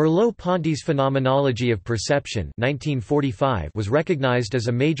 Merleau-Ponty's Phenomenology of Perception 1945 was recognized as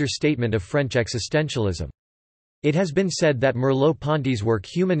a major statement of French existentialism. It has been said that Merleau-Ponty's work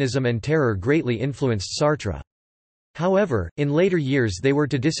Humanism and Terror greatly influenced Sartre. However, in later years they were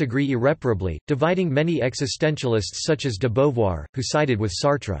to disagree irreparably, dividing many existentialists such as de Beauvoir, who sided with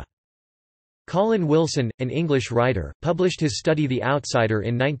Sartre. Colin Wilson, an English writer, published his study The Outsider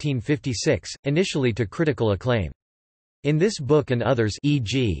in 1956, initially to critical acclaim. In this book and others,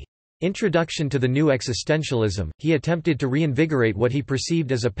 e.g. Introduction to the New Existentialism, he attempted to reinvigorate what he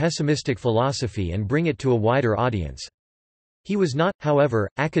perceived as a pessimistic philosophy and bring it to a wider audience. He was not, however,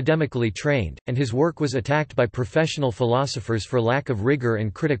 academically trained, and his work was attacked by professional philosophers for lack of rigor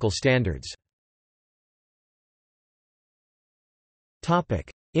and critical standards.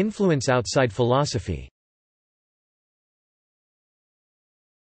 Influence outside philosophy.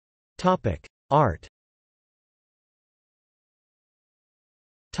 Art.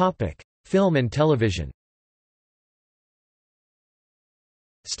 Film and television.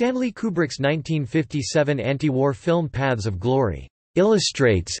 Stanley Kubrick's 1957 anti-war film Paths of Glory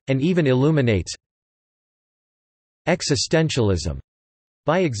illustrates, and even illuminates, existentialism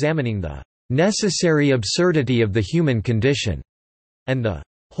by examining the necessary absurdity of the human condition and the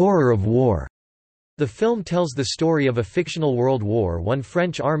horror of war. The film tells the story of a fictional World War I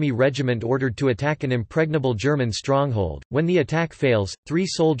French army regiment ordered to attack an impregnable German stronghold. When the attack fails, 3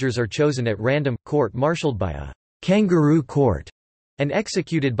 soldiers are chosen at random, court-martialed by a kangaroo court, and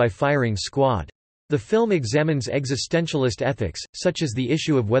executed by firing squad. The film examines existentialist ethics, such as the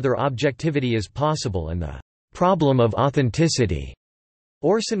issue of whether objectivity is possible and the problem of authenticity.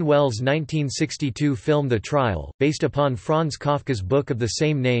 Orson Welles' 1962 film The Trial, based upon Franz Kafka's book of the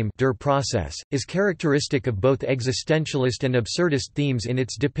same name Der Prozess, is characteristic of both existentialist and absurdist themes in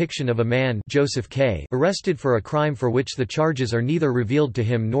its depiction of a man, Joseph K., arrested for a crime for which the charges are neither revealed to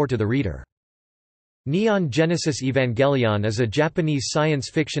him nor to the reader. Neon Genesis Evangelion is a Japanese science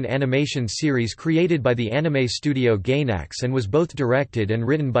fiction animation series created by the anime studio Gainax and was both directed and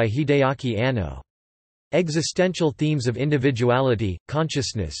written by Hideaki Anno. Existential themes of individuality,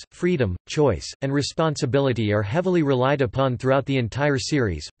 consciousness, freedom, choice, and responsibility are heavily relied upon throughout the entire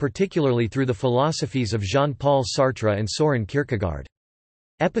series, particularly through the philosophies of Jean-Paul Sartre and Soren Kierkegaard.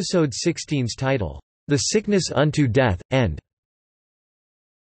 Episode 16's title, The Sickness Unto Death, End.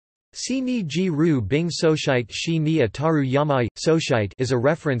 Si ni ji ru bing soshite shi ni ataru yamai, soshite is a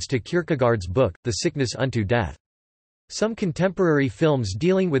reference to Kierkegaard's book, The Sickness Unto Death. Some contemporary films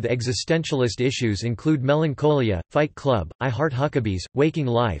dealing with existentialist issues include Melancholia, Fight Club, I Heart Huckabees, Waking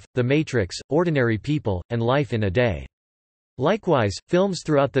Life, The Matrix, Ordinary People, and Life in a Day. Likewise, films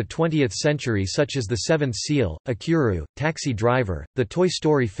throughout the 20th century such as The Seventh Seal, Akira, Taxi Driver, the Toy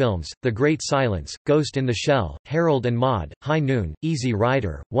Story films, The Great Silence, Ghost in the Shell, Harold and Maude, High Noon, Easy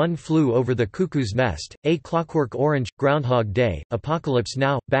Rider, One Flew Over the Cuckoo's Nest, A Clockwork Orange, Groundhog Day, Apocalypse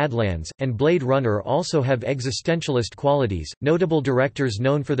Now, Badlands, and Blade Runner also have existentialist qualities. Notable directors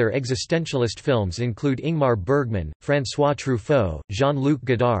known for their existentialist films include Ingmar Bergman, François Truffaut, Jean-Luc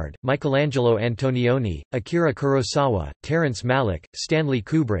Godard, Michelangelo Antonioni, Akira Kurosawa, Terrence Malick, Stanley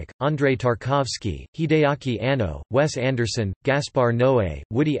Kubrick, Andrei Tarkovsky, Hideaki Anno, Wes Anderson, Gaspar Noé,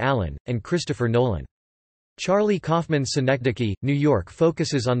 Woody Allen, and Christopher Nolan. Charlie Kaufman's Synecdoche, New York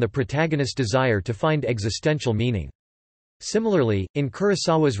focuses on the protagonist's desire to find existential meaning. Similarly, in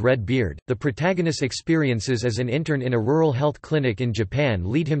Kurosawa's Red Beard, the protagonist's experiences as an intern in a rural health clinic in Japan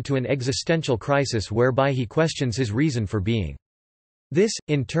lead him to an existential crisis whereby he questions his reason for being. This,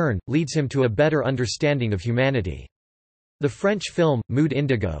 in turn, leads him to a better understanding of humanity. The French film, Mood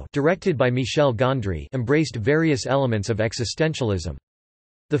Indigo, directed by Michel Gondry, embraced various elements of existentialism.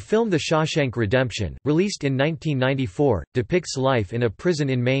 The film The Shawshank Redemption, released in 1994, depicts life in a prison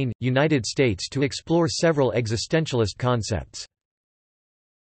in Maine, United States to explore several existentialist concepts.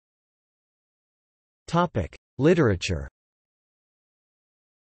 Literature.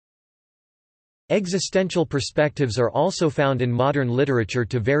 Existential perspectives are also found in modern literature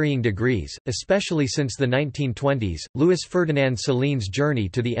to varying degrees, especially since the 1920s. Louis Ferdinand Céline's Journey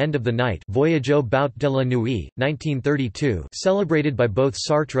to the End of the Night, Voyage au bout de la nuit, 1932, celebrated by both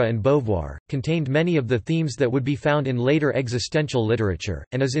Sartre and Beauvoir, contained many of the themes that would be found in later existential literature,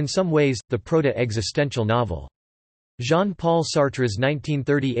 and is in some ways, the proto-existential novel. Jean-Paul Sartre's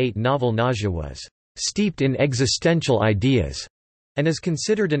 1938 novel Nausea was steeped in existential ideas, and is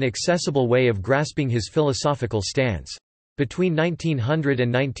considered an accessible way of grasping his philosophical stance. Between 1900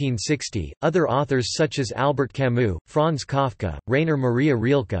 and 1960, other authors such as Albert Camus, Franz Kafka, Rainer Maria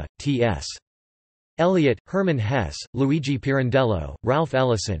Rilke, T.S. Eliot, Hermann Hesse, Luigi Pirandello, Ralph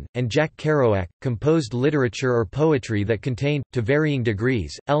Ellison, and Jack Kerouac, composed literature or poetry that contained, to varying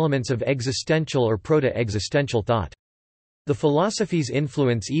degrees, elements of existential or proto-existential thought. The philosophy's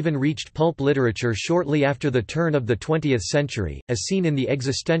influence even reached pulp literature shortly after the turn of the 20th century, as seen in the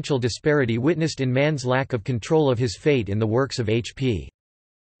existential disparity witnessed in man's lack of control of his fate in the works of H.P.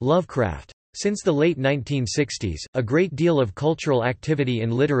 Lovecraft. Since the late 1960s, a great deal of cultural activity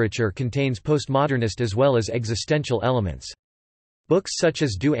in literature contains postmodernist as well as existential elements. Books such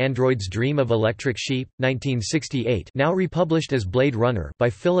as Do Androids Dream of Electric Sheep, 1968, now republished as Blade Runner by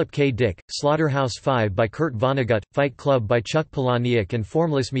Philip K. Dick, Slaughterhouse-Five by Kurt Vonnegut, Fight Club by Chuck Palahniuk and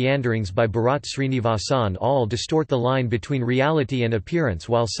Formless Meanderings by Bharat Srinivasan all distort the line between reality and appearance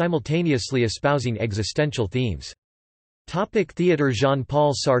while simultaneously espousing existential themes. Theatre.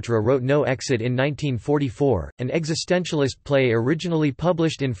 Jean-Paul Sartre wrote No Exit in 1944, an existentialist play originally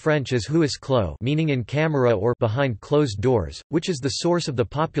published in French as Huis clos, meaning in camera or behind closed doors, which is the source of the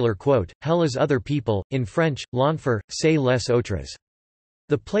popular quote, Hell is other people, in French, l'enfer, c'est les autres.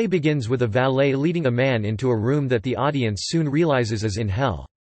 The play begins with a valet leading a man into a room that the audience soon realizes is in hell.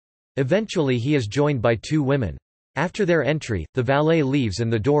 Eventually he is joined by two women. After their entry, the valet leaves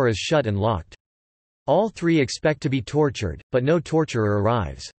and the door is shut and locked. All three expect to be tortured, but no torturer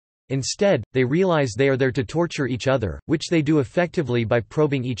arrives. Instead, they realize they are there to torture each other, which they do effectively by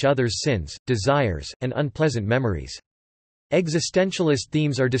probing each other's sins, desires, and unpleasant memories. Existentialist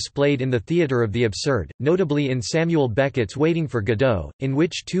themes are displayed in the theatre of the absurd, notably in Samuel Beckett's Waiting for Godot, in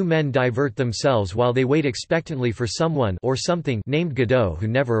which two men divert themselves while they wait expectantly for someone or something named Godot who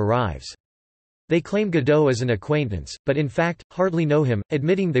never arrives. They claim Godot as an acquaintance, but in fact, hardly know him,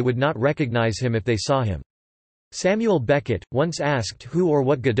 admitting they would not recognize him if they saw him. Samuel Beckett, once asked who or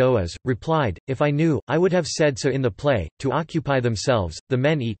what Godot is, replied, "If I knew, I would have said so in the play. To occupy themselves, the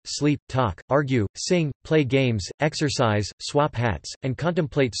men eat, sleep, talk, argue, sing, play games, exercise, swap hats, and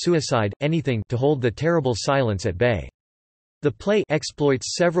contemplate suicide, anything to hold the terrible silence at bay." The play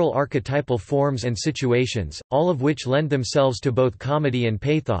exploits several archetypal forms and situations, all of which lend themselves to both comedy and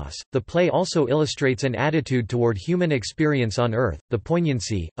pathos. The play also illustrates an attitude toward human experience on Earth, the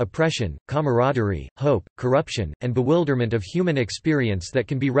poignancy, oppression, camaraderie, hope, corruption, and bewilderment of human experience that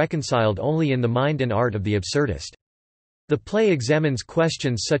can be reconciled only in the mind and art of the absurdist. The play examines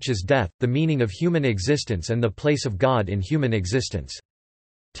questions such as death, the meaning of human existence, and the place of God in human existence.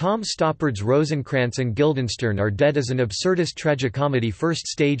 Tom Stoppard's Rosencrantz and Guildenstern Are Dead is an absurdist tragicomedy first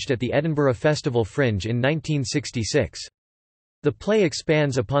staged at the Edinburgh Festival Fringe in 1966. The play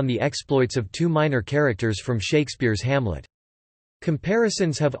expands upon the exploits of two minor characters from Shakespeare's Hamlet.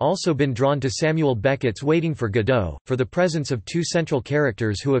 Comparisons have also been drawn to Samuel Beckett's Waiting for Godot, for the presence of two central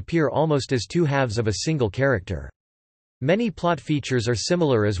characters who appear almost as two halves of a single character. Many plot features are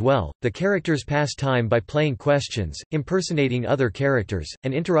similar as well. The characters pass time by playing questions, impersonating other characters,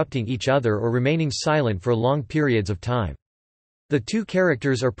 and interrupting each other or remaining silent for long periods of time. The two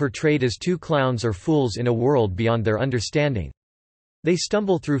characters are portrayed as two clowns or fools in a world beyond their understanding. They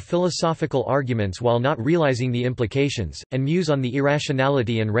stumble through philosophical arguments while not realizing the implications, and muse on the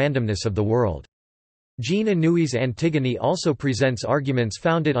irrationality and randomness of the world. Jean Anouilh's Antigone also presents arguments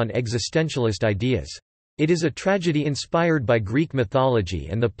founded on existentialist ideas. It is a tragedy inspired by Greek mythology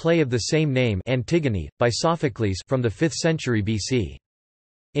and the play of the same name, Antigone, by Sophocles, from the 5th century BC.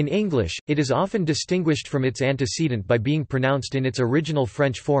 In English, it is often distinguished from its antecedent by being pronounced in its original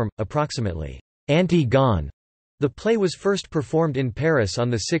French form, approximately Antigone. The play was first performed in Paris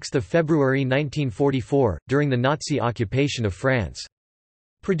on 6 February 1944, during the Nazi occupation of France.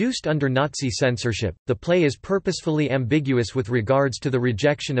 Produced under Nazi censorship, the play is purposefully ambiguous with regards to the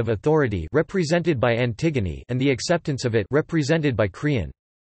rejection of authority represented by Antigone and the acceptance of it represented by Creon.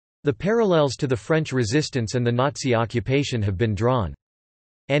 The parallels to the French resistance and the Nazi occupation have been drawn.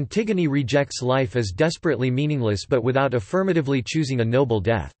 Antigone rejects life as desperately meaningless but without affirmatively choosing a noble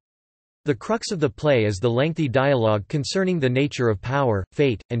death. The crux of the play is the lengthy dialogue concerning the nature of power,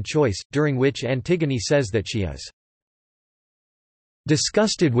 fate, and choice, during which Antigone says that she is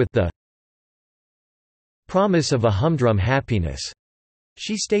disgusted with the promise of a humdrum happiness.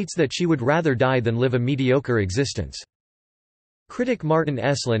 She states that she would rather die than live a mediocre existence. Critic Martin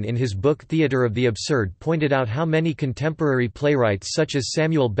Esslin in his book Theatre of the Absurd pointed out how many contemporary playwrights such as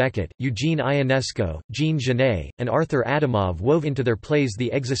Samuel Beckett, Eugene Ionesco, Jean Genet, and Arthur Adamov wove into their plays the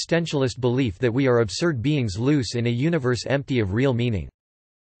existentialist belief that we are absurd beings loose in a universe empty of real meaning.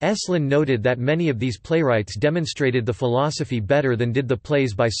 Esslin noted that many of these playwrights demonstrated the philosophy better than did the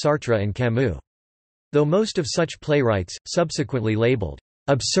plays by Sartre and Camus. Though most of such playwrights, subsequently labeled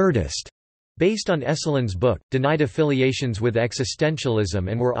absurdist, based on Esslin's book, denied affiliations with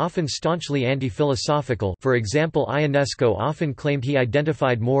existentialism and were often staunchly anti-philosophical. For example, Ionesco often claimed he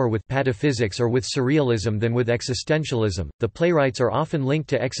identified more with pataphysics or with surrealism than with existentialism. The playwrights are often linked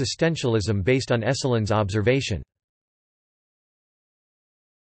to existentialism based on Esslin's observation.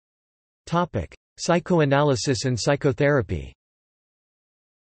 Psychoanalysis and psychotherapy.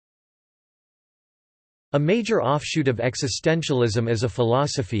 A major offshoot of existentialism as a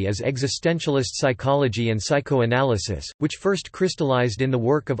philosophy is existentialist psychology and psychoanalysis, which first crystallized in the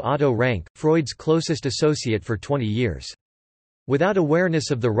work of Otto Rank, Freud's closest associate for 20 years. Without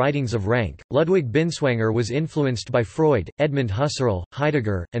awareness of the writings of Rank, Ludwig Binswanger was influenced by Freud, Edmund Husserl,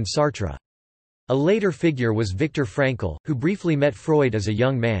 Heidegger, and Sartre. A later figure was Viktor Frankl, who briefly met Freud as a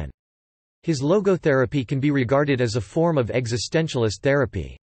young man. His logotherapy can be regarded as a form of existentialist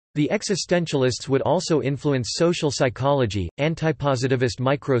therapy. The existentialists would also influence social psychology, antipositivist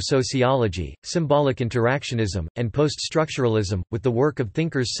micro-sociology, symbolic interactionism, and post-structuralism, with the work of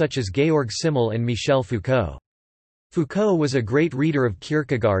thinkers such as Georg Simmel and Michel Foucault. Foucault was a great reader of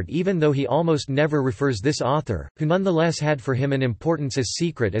Kierkegaard even though he almost never refers this author, who nonetheless had for him an importance as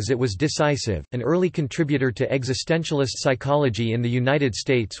secret as it was decisive. An early contributor to existentialist psychology in the United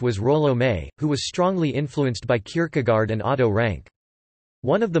States was Rollo May, who was strongly influenced by Kierkegaard and Otto Rank.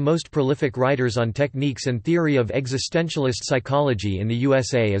 One of the most prolific writers on techniques and theory of existentialist psychology in the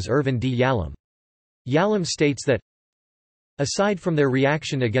USA is Irvin D. Yalom. Yalom states that, aside from their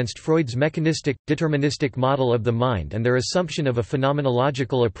reaction against Freud's mechanistic, deterministic model of the mind and their assumption of a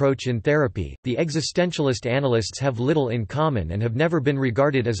phenomenological approach in therapy, the existentialist analysts have little in common and have never been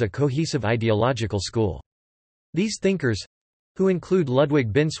regarded as a cohesive ideological school. These thinkers—who include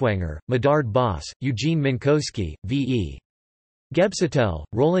Ludwig Binswanger, Medard Boss, Eugene Minkowski, V.E. Gebsetel,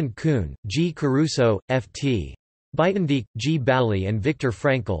 Roland Kuhn, G. Caruso, F.T. Buitendijk, G. Bally and Viktor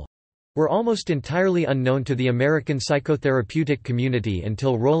Frankl, were almost entirely unknown to the American psychotherapeutic community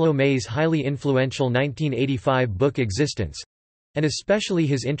until Rollo May's highly influential 1985 book Existence—and especially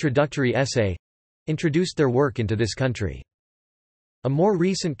his introductory essay—introduced their work into this country. A more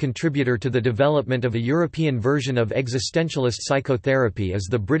recent contributor to the development of a European version of existentialist psychotherapy is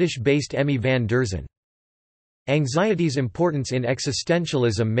the British-based Emmy van Deurzen. Anxiety's importance in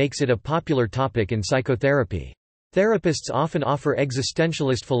existentialism makes it a popular topic in psychotherapy. Therapists often offer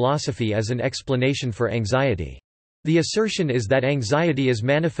existentialist philosophy as an explanation for anxiety. The assertion is that anxiety is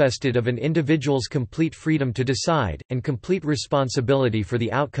manifested of an individual's complete freedom to decide, and complete responsibility for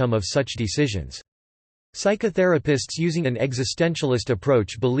the outcome of such decisions. Psychotherapists using an existentialist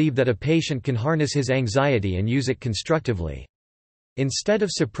approach believe that a patient can harness his anxiety and use it constructively. Instead of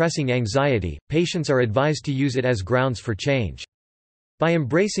suppressing anxiety, patients are advised to use it as grounds for change. By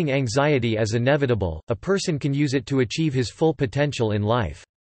embracing anxiety as inevitable, a person can use it to achieve his full potential in life.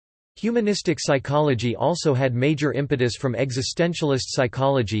 Humanistic psychology also had major impetus from existentialist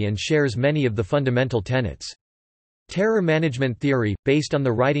psychology and shares many of the fundamental tenets. Terror management theory, based on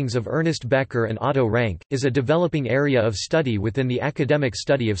the writings of Ernest Becker and Otto Rank, is a developing area of study within the academic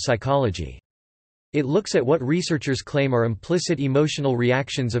study of psychology. It looks at what researchers claim are implicit emotional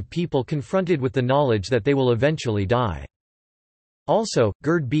reactions of people confronted with the knowledge that they will eventually die. Also,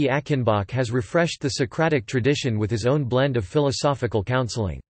 Gerd B. Achenbach has refreshed the Socratic tradition with his own blend of philosophical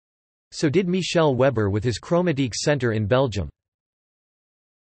counseling. So did Michel Weber with his Chromatiques Center in Belgium.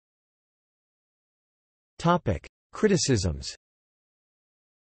 Criticisms.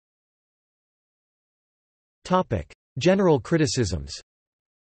 General criticisms.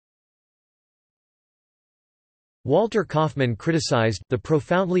 Walter Kaufmann criticized the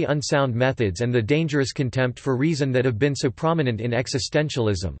profoundly unsound methods and the dangerous contempt for reason that have been so prominent in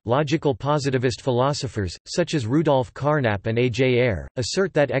existentialism. Logical positivist philosophers, such as Rudolf Carnap and A. J. Ayer,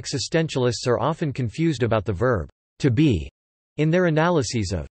 assert that existentialists are often confused about the verb to be in their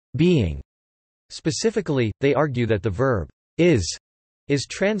analyses of being. Specifically, they argue that the verb is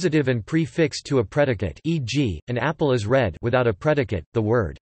transitive and prefixed to a predicate, e.g., an apple is red without a predicate. The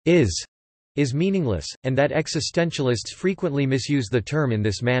word is meaningless, and that existentialists frequently misuse the term in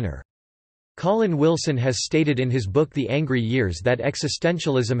this manner. Colin Wilson has stated in his book The Angry Years that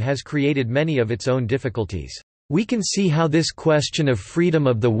existentialism has created many of its own difficulties. We can see how this question of freedom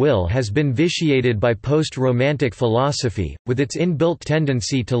of the will has been vitiated by post-romantic philosophy, with its inbuilt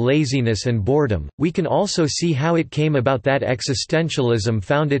tendency to laziness and boredom. We can also see how it came about that existentialism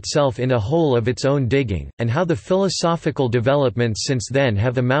found itself in a hole of its own digging, and how the philosophical developments since then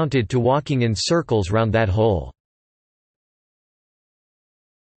have amounted to walking in circles round that hole.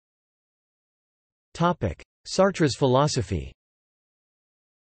 Sartre's philosophy.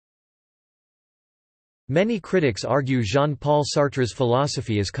 Many critics argue Jean-Paul Sartre's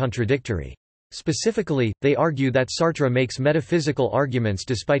philosophy is contradictory. Specifically, they argue that Sartre makes metaphysical arguments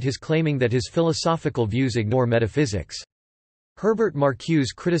despite his claiming that his philosophical views ignore metaphysics. Herbert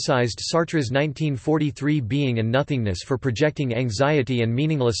Marcuse criticized Sartre's 1943 Being and Nothingness for projecting anxiety and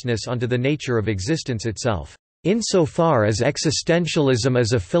meaninglessness onto the nature of existence itself. Insofar as existentialism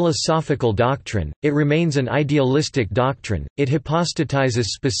is a philosophical doctrine, it remains an idealistic doctrine. It hypostatizes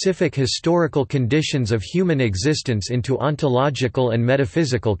specific historical conditions of human existence into ontological and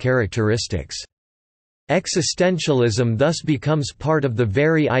metaphysical characteristics. Existentialism thus becomes part of the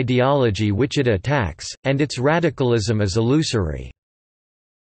very ideology which it attacks, and its radicalism is illusory.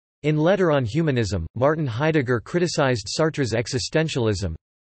 In Letter on Humanism, Martin Heidegger criticized Sartre's existentialism.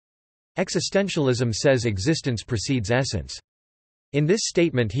 Existentialism says existence precedes essence. In this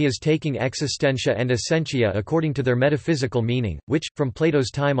statement he is taking existentia and essentia according to their metaphysical meaning, which, from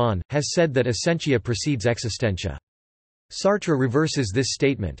Plato's time on, has said that essentia precedes existentia. Sartre reverses this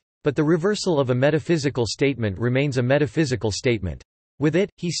statement. But the reversal of a metaphysical statement remains a metaphysical statement. With it,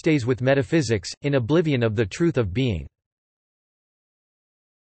 he stays with metaphysics, in oblivion of the truth of being.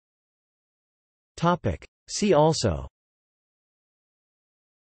 See also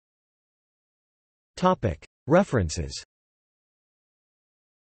References.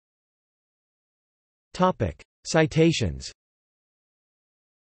 Citations.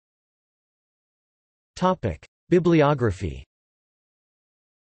 Bibliography.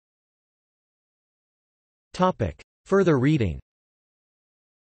 Further reading.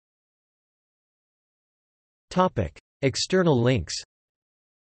 External links.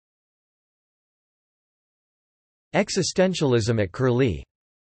 Existentialism at Curlie.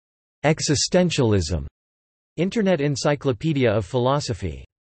 Existentialism. Internet Encyclopedia of Philosophy.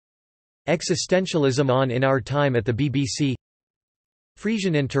 Existentialism on In Our Time at the BBC.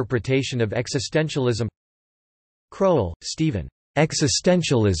 Friesian interpretation of existentialism. Crowell, Stephen.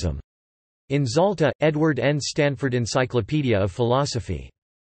 Existentialism. In Zalta, Edward N. Stanford Encyclopedia of Philosophy.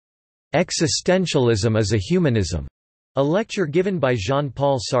 Existentialism is a Humanism. A lecture given by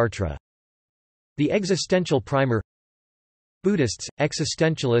Jean-Paul Sartre. The Existential Primer. Buddhists,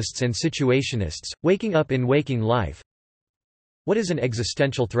 existentialists and situationists, waking up in waking life. What is an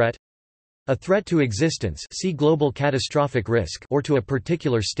existential threat? A threat to existence, see global catastrophic risk, or to a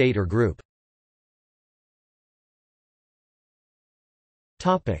particular state or group.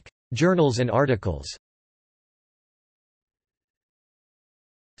 Topic: Journals and articles.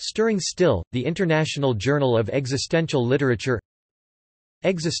 Stirring Still, the International Journal of Existential Literature.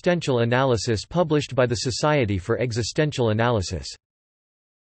 Existential Analysis published by the Society for Existential Analysis.